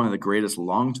 I think one of the greatest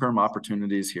long-term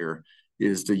opportunities here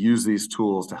is to use these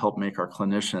tools to help make our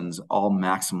clinicians all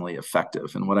maximally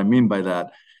effective. And what I mean by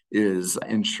that is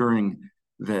ensuring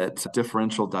that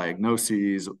differential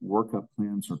diagnoses, workup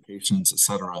plans for patients, et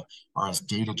cetera, are as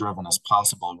data-driven as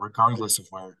possible, regardless of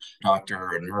where doctor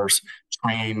or nurse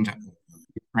train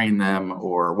them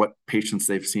or what patients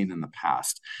they've seen in the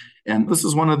past. And this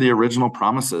is one of the original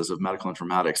promises of medical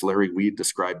informatics. Larry Weed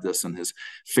described this in his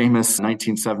famous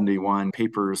 1971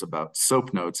 papers about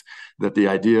SOAP notes, that the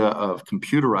idea of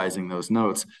computerizing those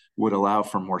notes would allow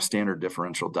for more standard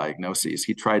differential diagnoses.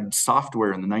 He tried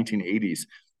software in the 1980s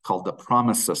called the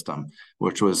PROMIS system,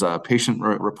 which was a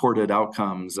patient-reported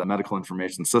outcomes medical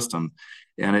information system.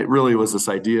 And it really was this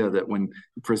idea that when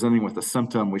presenting with a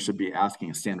symptom, we should be asking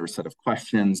a standard set of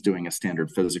questions, doing a standard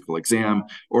physical exam,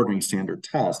 ordering standard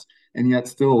tests. And yet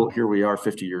still, here we are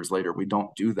 50 years later, we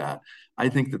don't do that. I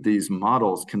think that these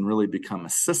models can really become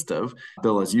assistive.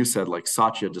 Bill, as you said, like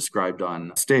Satya described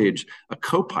on stage, a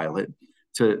co-pilot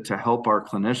to help our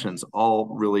clinicians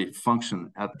all really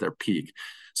function at their peak.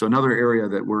 So another area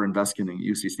that we're investing in at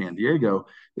UC San Diego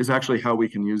is actually how we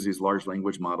can use these large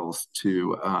language models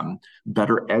to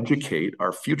better educate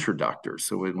our future doctors.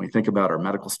 So when we think about our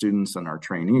medical students and our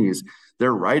trainees,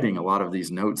 they're writing a lot of these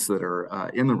notes that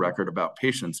are in the record about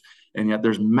patients. And yet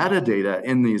there's metadata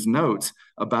in these notes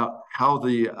about how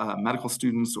the medical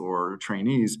students or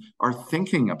trainees are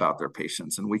thinking about their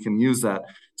patients. And we can use that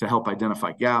to help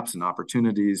identify gaps and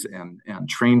opportunities and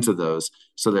train to those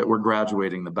so that we're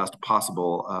graduating the best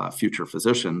possible future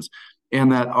physicians,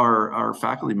 and that our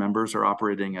faculty members are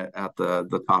operating at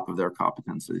the top of their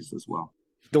competencies as well.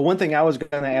 The one thing I was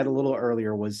going to add a little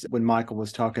earlier was when Michael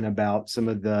was talking about some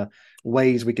of the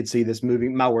ways we could see this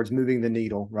moving the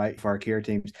needle, right, for our care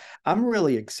teams. I'm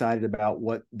really excited about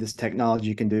what this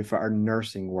technology can do for our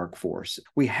nursing workforce.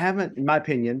 We haven't, in my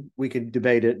opinion, we could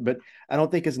debate it, but I don't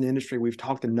think as an industry we've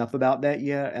talked enough about that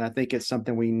yet. And I think it's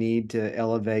something we need to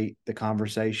elevate the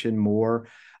conversation more.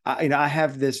 I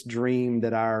have this dream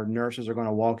that our nurses are going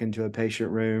to walk into a patient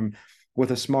room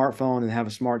with a smartphone and have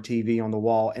a smart TV on the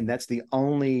wall, and that's the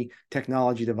only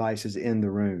technology devices in the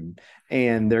room.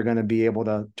 And they're going to be able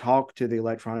to talk to the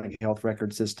electronic health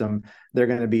record system. They're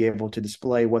going to be able to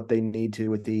display what they need to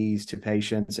with ease to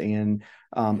patients and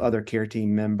other care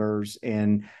team members.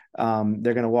 And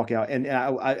they're going to walk out. And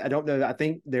I don't know, I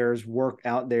think there's work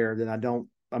out there that I don't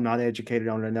I'm not educated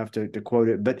on it enough to quote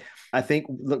it, but I think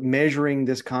measuring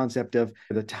this concept of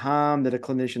the time that a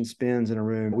clinician spends in a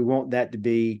room, we want that to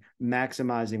be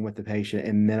maximizing with the patient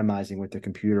and minimizing with the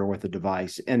computer or with the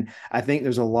device. And I think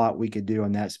there's a lot we could do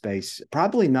in that space,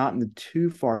 probably not in the too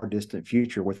far distant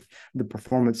future with the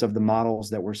performance of the models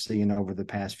that we're seeing over the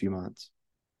past few months.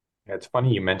 Yeah, it's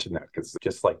funny you mentioned that, because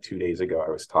just like 2 days ago, I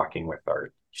was talking with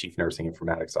our chief nursing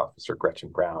informatics officer, Gretchen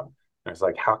Brown. And I was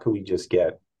like, how can we just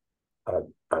get a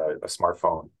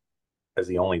smartphone as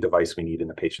the only device we need in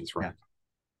the patient's room? Yeah.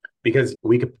 Because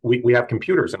we have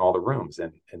computers in all the rooms,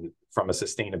 and from a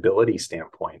sustainability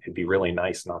standpoint, it'd be really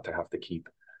nice not to have to keep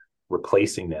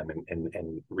replacing them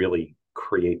and really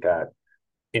create that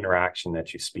interaction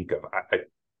that you speak of.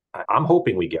 I'm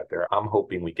hoping we get there. I'm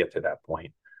hoping we get to that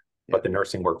point. But the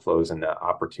nursing workflows and the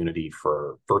opportunity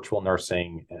for virtual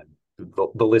nursing and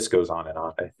the list goes on and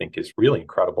on, I think is really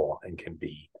incredible and can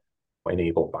be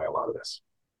enabled by a lot of this.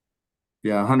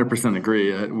 Yeah, 100%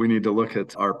 agree. We need to look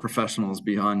at our professionals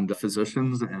beyond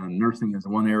physicians, and nursing is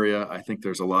one area. I think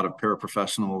there's a lot of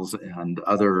paraprofessionals and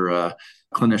other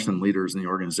clinician leaders in the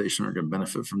organization are going to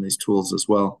benefit from these tools as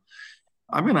well.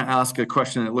 I'm going to ask a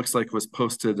question that looks like was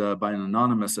posted by an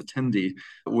anonymous attendee,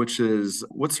 which is,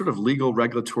 what sort of legal,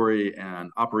 regulatory,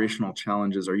 and operational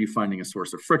challenges are you finding a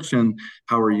source of friction?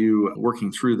 How are you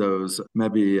working through those?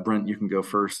 Maybe, Brent, you can go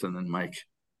first, and then Mike.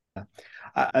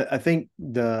 I think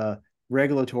the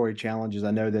regulatory challenges,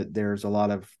 I know that there's a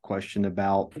lot of question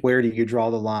about where do you draw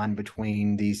the line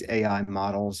between these AI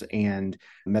models and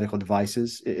medical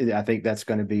devices. I think that's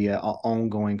going to be an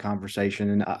ongoing conversation,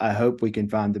 and I hope we can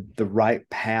find the right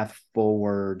path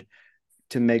forward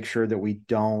to make sure that we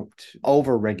don't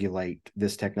over-regulate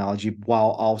this technology while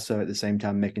also at the same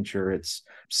time making sure it's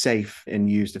safe and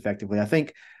used effectively. I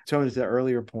think, to the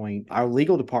earlier point, our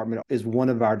legal department is one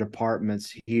of our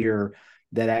departments here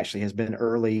that actually has been an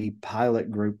early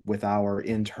pilot group with our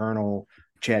internal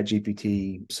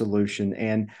ChatGPT solution.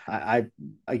 And I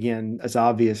again, it's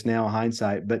obvious now,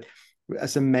 hindsight, but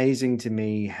it's amazing to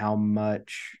me how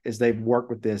much, as they've worked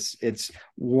with this, it's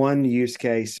one use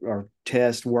case or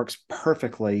test works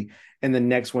perfectly and the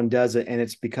next one doesn't. And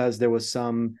it's because there was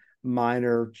some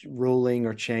minor ruling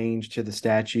or change to the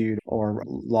statute or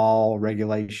law or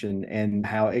regulation, and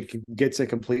how it gets it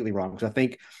completely wrong. So I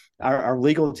think our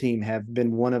legal team have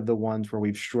been one of the ones where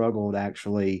we've struggled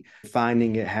actually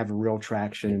finding it have real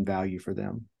traction and value for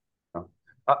them.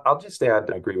 I'll just add,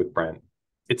 I agree with Brent.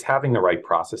 It's having the right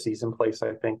processes in place,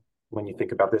 I think, when you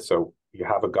think about this. So you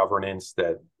have a governance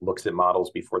that looks at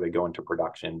models before they go into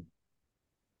production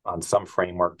on some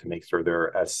framework to make sure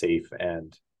they're as safe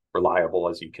and reliable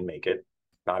as you can make it.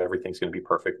 Not everything's going to be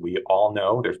perfect. We all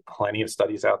know there's plenty of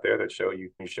studies out there that show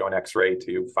you can show an X-ray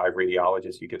to 5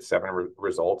 radiologists, you get 7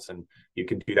 results, and you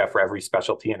can do that for every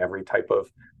specialty and every type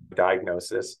of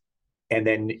diagnosis. And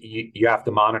then you have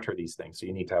to monitor these things. So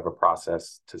you need to have a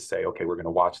process to say, okay, we're going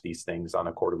to watch these things on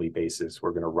a quarterly basis.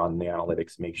 We're going to run the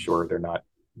analytics, make sure they're not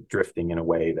drifting in a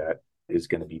way that is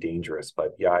going to be dangerous.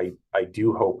 But yeah, I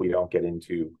do hope we don't get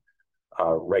into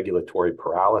regulatory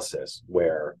paralysis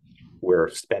where we're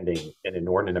spending an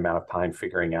inordinate amount of time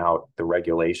figuring out the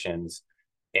regulations,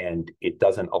 and it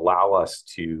doesn't allow us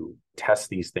to test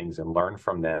these things and learn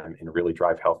from them and really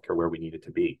drive healthcare where we need it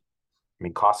to be. I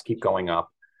mean, costs keep going up.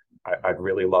 I'd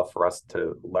really love for us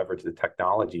to leverage the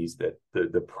technologies that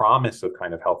the promise of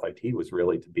kind of health IT was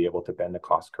really to be able to bend the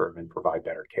cost curve and provide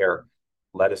better care.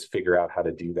 Let us figure out how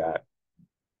to do that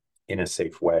in a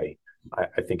safe way,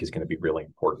 I think is going to be really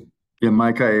important. Yeah,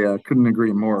 Mike, I couldn't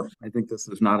agree more. I think this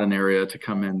is not an area to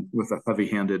come in with a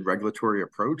heavy-handed regulatory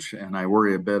approach, and I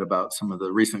worry a bit about some of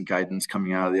the recent guidance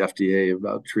coming out of the FDA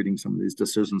about treating some of these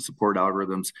decision support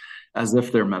algorithms as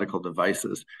if they're medical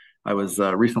devices. I was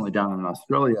recently down in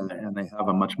Australia, and they have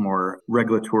a much more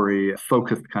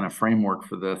regulatory-focused kind of framework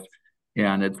for this,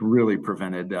 and it's really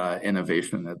prevented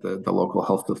innovation at the local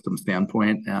health system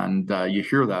standpoint. And you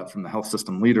hear that from the health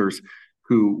system leaders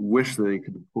who wish they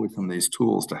could deploy some of these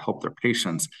tools to help their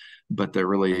patients, but they're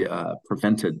really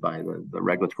prevented by the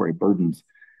regulatory burdens.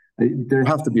 There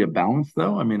has to be a balance,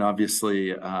 though. I mean,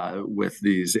 obviously, with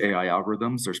these AI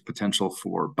algorithms, there's potential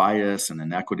for bias and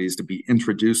inequities to be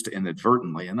introduced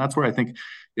inadvertently. And that's where I think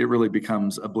it really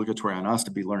becomes obligatory on us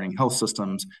to be learning health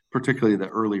systems, particularly the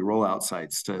early rollout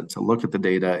sites, to look at the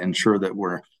data, ensure that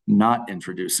we're not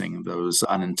introducing those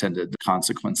unintended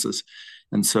consequences.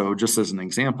 And so just as an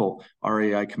example, our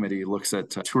AI committee looks at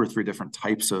 2 or 3 different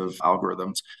types of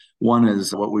algorithms. One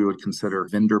is what we would consider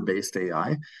vendor-based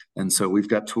AI. And so we've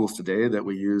got tools today that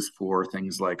we use for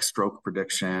things like stroke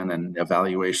prediction and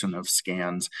evaluation of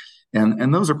scans.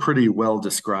 And those are pretty well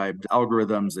described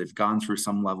algorithms. They've gone through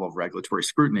some level of regulatory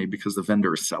scrutiny because the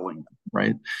vendor is selling them,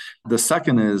 right? The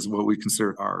second is what we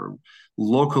consider our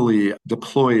locally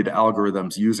deployed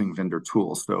algorithms using vendor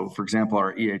tools. So, for example,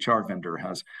 our EHR vendor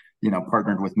has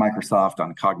partnered with Microsoft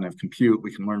on cognitive compute.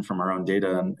 We can learn from our own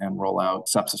data and roll out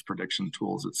sepsis prediction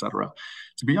tools, et cetera.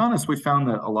 To be honest, we found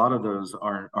that a lot of those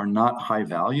are not high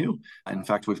value. In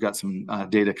fact, we've got some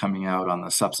data coming out on the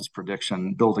sepsis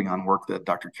prediction, building on work that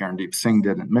Dr. Karandeep Singh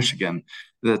did in Michigan,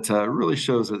 that really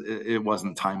shows that it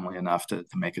wasn't timely enough to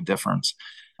make a difference.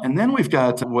 And then we've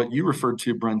got what you referred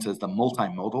to, Brent, as the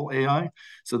multimodal AI.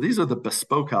 So these are the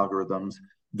bespoke algorithms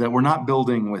that we're not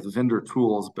building with vendor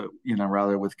tools, but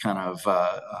rather with kind of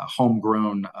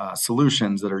homegrown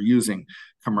solutions that are using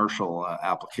commercial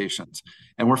applications.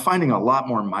 And we're finding a lot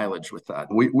more mileage with that.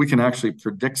 We can actually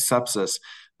predict sepsis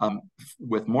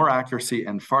with more accuracy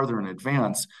and farther in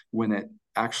advance when it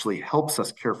actually helps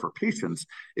us care for patients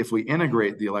if we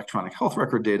integrate the electronic health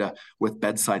record data with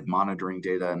bedside monitoring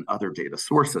data and other data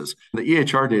sources. The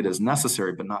EHR data is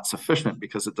necessary but not sufficient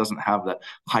because it doesn't have that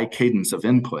high cadence of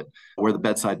input, where the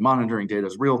bedside monitoring data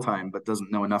is real time but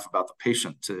doesn't know enough about the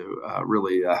patient to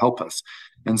really help us.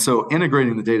 And so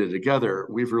integrating the data together,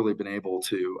 we've really been able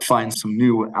to find some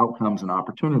new outcomes and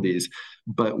opportunities,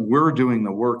 but we're doing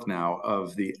the work now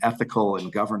of the ethical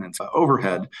and governance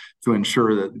overhead to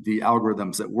ensure that the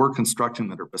algorithms that we're constructing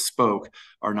that are bespoke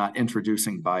are not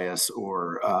introducing bias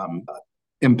or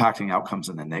impacting outcomes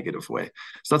in a negative way.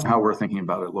 So that's how we're thinking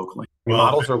about it locally.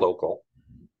 Models are local,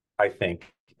 I think.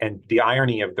 And the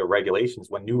irony of the regulations,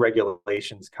 when new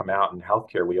regulations come out in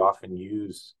healthcare, we often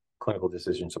use clinical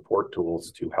decision support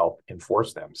tools to help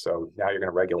enforce them. So now you're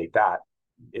going to regulate that.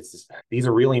 These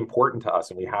are really important to us,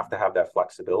 and we have to have that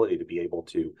flexibility to be able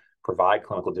to provide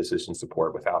clinical decision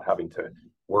support without having to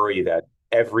worry that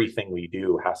everything we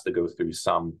do has to go through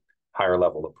some higher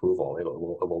level approval. It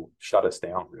will shut us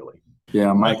down, really.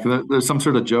 Yeah, Mike, there's some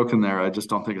sort of joke in there. I just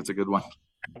don't think it's a good one.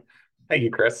 Thank you,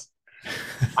 Chris.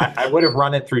 I would have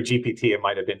run it through GPT. It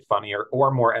might have been funnier or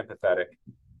more empathetic.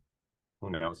 Who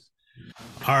knows?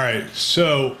 All right.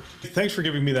 So thanks for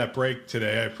giving me that break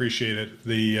today. I appreciate it.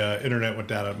 The internet went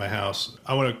down at my house.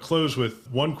 I want to close with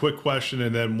one quick question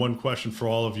and then one question for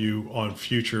all of you on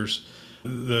futures.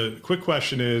 The quick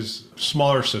question is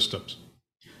smaller systems.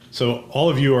 So all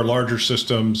of you are larger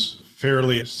systems,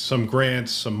 fairly some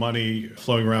grants, some money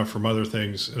flowing around from other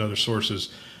things and other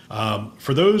sources.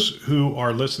 For those who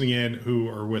are listening in who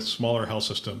are with smaller health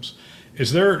systems,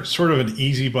 is there sort of an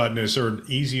easy button? Is there an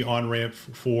easy on-ramp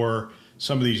for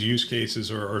some of these use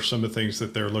cases or some of the things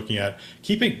that they're looking at?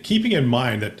 Keeping in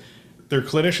mind that they're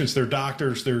clinicians, they're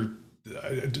doctors, they're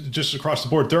just across the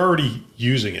board, they're already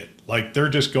using it. Like they're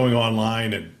just going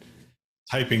online and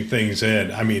typing things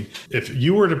in. I mean, if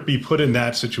you were to be put in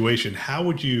that situation, how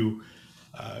would you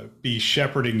be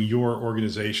shepherding your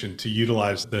organization to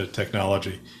utilize the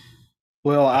technology?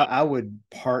 Well, I would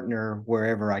partner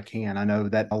wherever I can. I know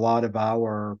that a lot of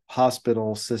our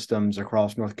hospital systems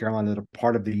across North Carolina that are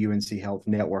part of the UNC Health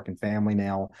Network and family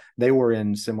now, they were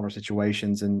in similar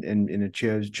situations and it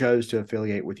chose to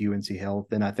affiliate with UNC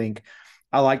Health. And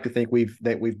I like to think we've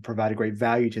provided great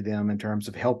value to them in terms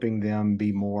of helping them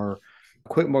be more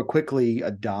quickly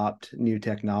adopt new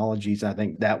technologies. I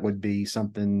think that would be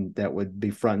something that would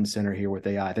be front and center here with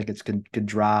AI. I think it could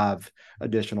drive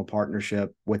additional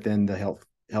partnership within the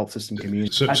health system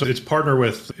community. So it's partner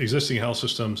with existing health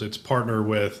systems. It's partner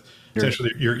with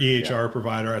potentially your EHR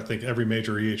provider. I think every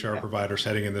major EHR provider is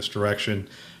heading in this direction.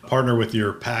 Partner with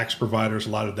your PACS providers.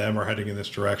 A lot of them are heading in this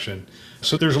direction.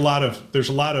 So there's a lot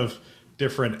of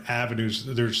different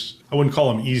avenues. I wouldn't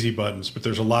call them easy buttons, but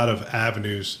there's a lot of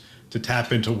avenues to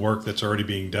tap into work that's already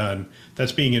being done,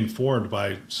 that's being informed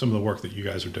by some of the work that you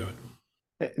guys are doing.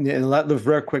 And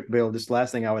very quick, Bill, just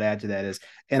last thing I would add to that is,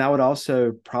 and I would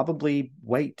also probably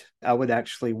wait. I would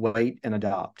actually wait and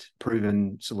adopt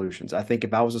proven solutions. I think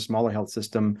if I was a smaller health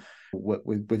system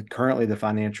with currently the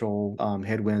financial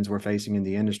headwinds we're facing in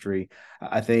the industry,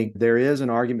 I think there is an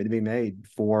argument to be made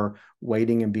for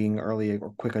waiting and being early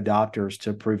or quick adopters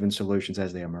to proven solutions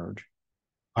as they emerge.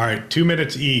 All right, 2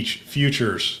 minutes each,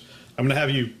 futures. I'm going to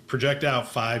have you project out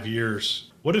 5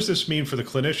 years. What does this mean for the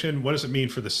clinician? What does it mean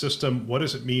for the system? What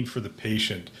does it mean for the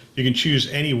patient? You can choose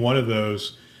any one of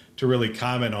those to really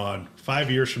comment on.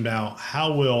 5 years from now,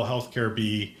 how will healthcare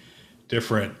be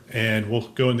different? And we'll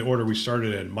go in the order we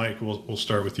started in. Mike, we'll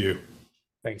start with you.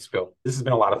 Thanks, Bill. This has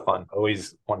been a lot of fun.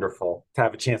 Always wonderful to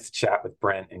have a chance to chat with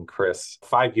Brent and Chris.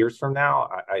 5 years from now,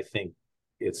 I think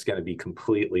it's going to be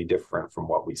completely different from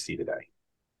what we see today.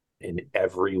 in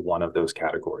every one of those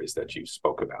categories that you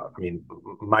spoke about. I mean,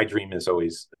 my dream is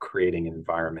always creating an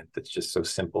environment that's just so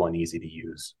simple and easy to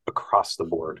use across the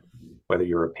board, whether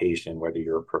you're a patient, whether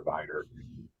you're a provider,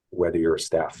 whether you're a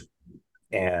staff.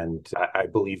 And I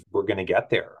believe we're going to get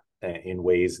there in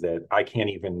ways that I can't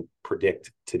even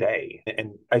predict today.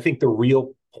 And I think the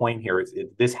real point here is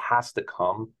this has to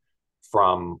come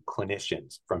from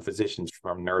clinicians, from physicians,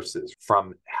 from nurses,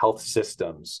 from health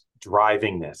systems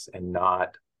driving this, and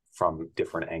not from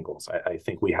different angles. I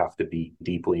think we have to be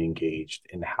deeply engaged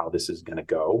in how this is going to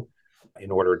go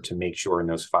in order to make sure in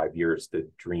those 5 years, the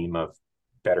dream of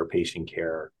better patient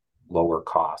care, lower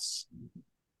costs,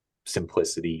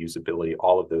 simplicity, usability,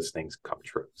 all of those things come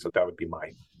true. So that would be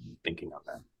my thinking on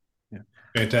that.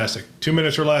 Yeah. Fantastic. 2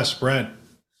 minutes or less, Brent.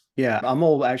 Yeah, I'm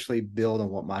going to actually build on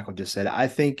what Michael just said. I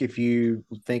think if you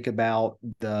think about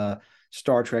the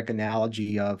Star Trek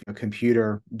analogy of a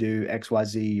computer do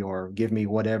XYZ or give me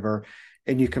whatever,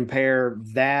 and you compare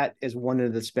that as one end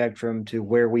of the spectrum to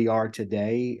where we are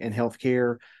today in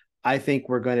healthcare, I think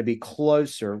we're going to be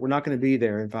closer. We're not going to be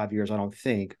there in 5 years, I don't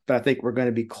think, but I think we're going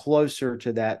to be closer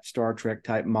to that Star Trek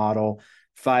type model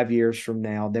 5 years from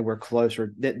now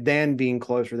than being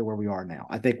closer to where we are now.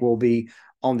 I think we'll be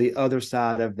on the other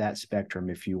side of that spectrum,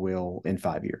 if you will, in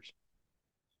 5 years.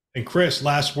 And Chris,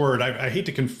 last word. I hate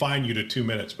to confine you to 2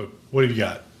 minutes, but what have you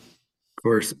got? Of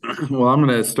course. Well, I'm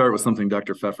going to start with something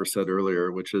Dr. Pfeffer said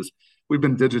earlier, which is we've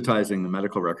been digitizing the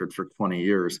medical record for 20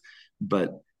 years,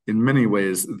 but in many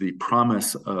ways, the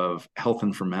promise of health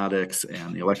informatics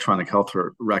and the electronic health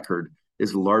record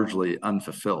is largely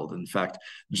unfulfilled. In fact,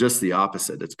 just the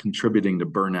opposite. It's contributing to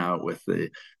burnout with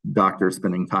the doctor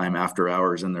spending time after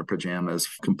hours in their pajamas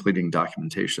completing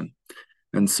documentation.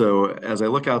 And so as I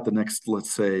look out the next,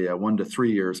 let's say 1 to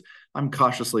 3 years, I'm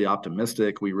cautiously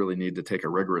optimistic. We really need to take a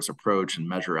rigorous approach and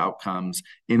measure outcomes,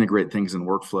 integrate things in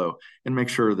workflow, and make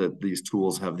sure that these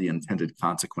tools have the intended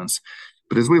consequence.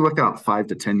 But as we look out 5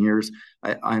 to 10 years,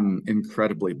 I'm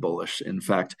incredibly bullish. In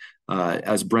fact,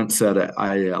 as Brent said,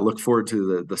 I look forward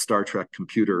to the Star Trek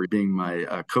computer being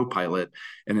my co-pilot.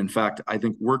 And in fact, I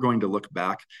think we're going to look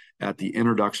back at the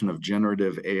introduction of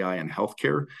generative AI in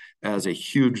healthcare as a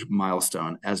huge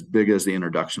milestone, as big as the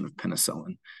introduction of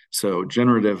penicillin. So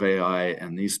generative AI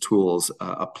and these tools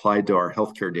applied to our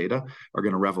healthcare data are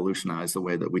going to revolutionize the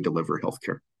way that we deliver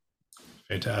healthcare.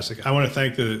 Fantastic. I want to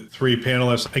thank the 3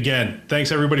 panelists. Again,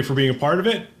 thanks everybody for being a part of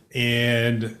it.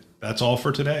 And that's all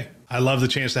for today. I love the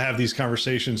chance to have these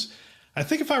conversations. I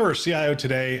think if I were a CIO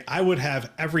today, I would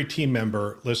have every team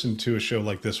member listen to a show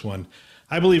like this one.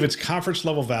 I believe it's conference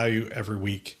level value every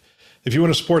week. If you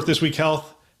want to support This Week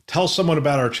Health, tell someone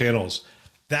about our channels.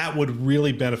 That would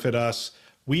really benefit us.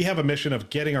 We have a mission of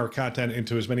getting our content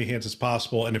into as many hands as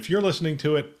possible. And if you're listening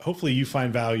to it, hopefully you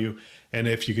find value. And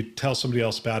if you could tell somebody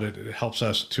else about it, it helps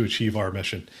us to achieve our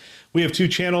mission. We have 2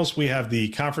 channels. We have the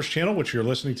conference channel, which you're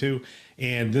listening to,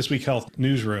 and This Week Health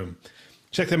Newsroom.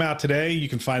 Check them out today. You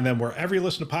can find them wherever you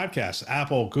listen to podcasts,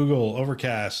 Apple, Google,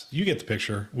 Overcast. You get the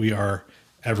picture. We are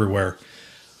everywhere.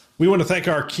 We want to thank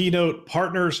our Keynote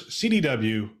partners,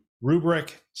 CDW,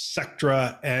 Rubrik,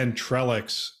 Sectra, and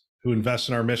Trellix, who invest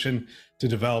in our mission to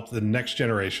develop the next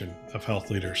generation of health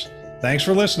leaders. Thanks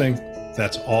for listening.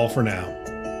 That's all for now.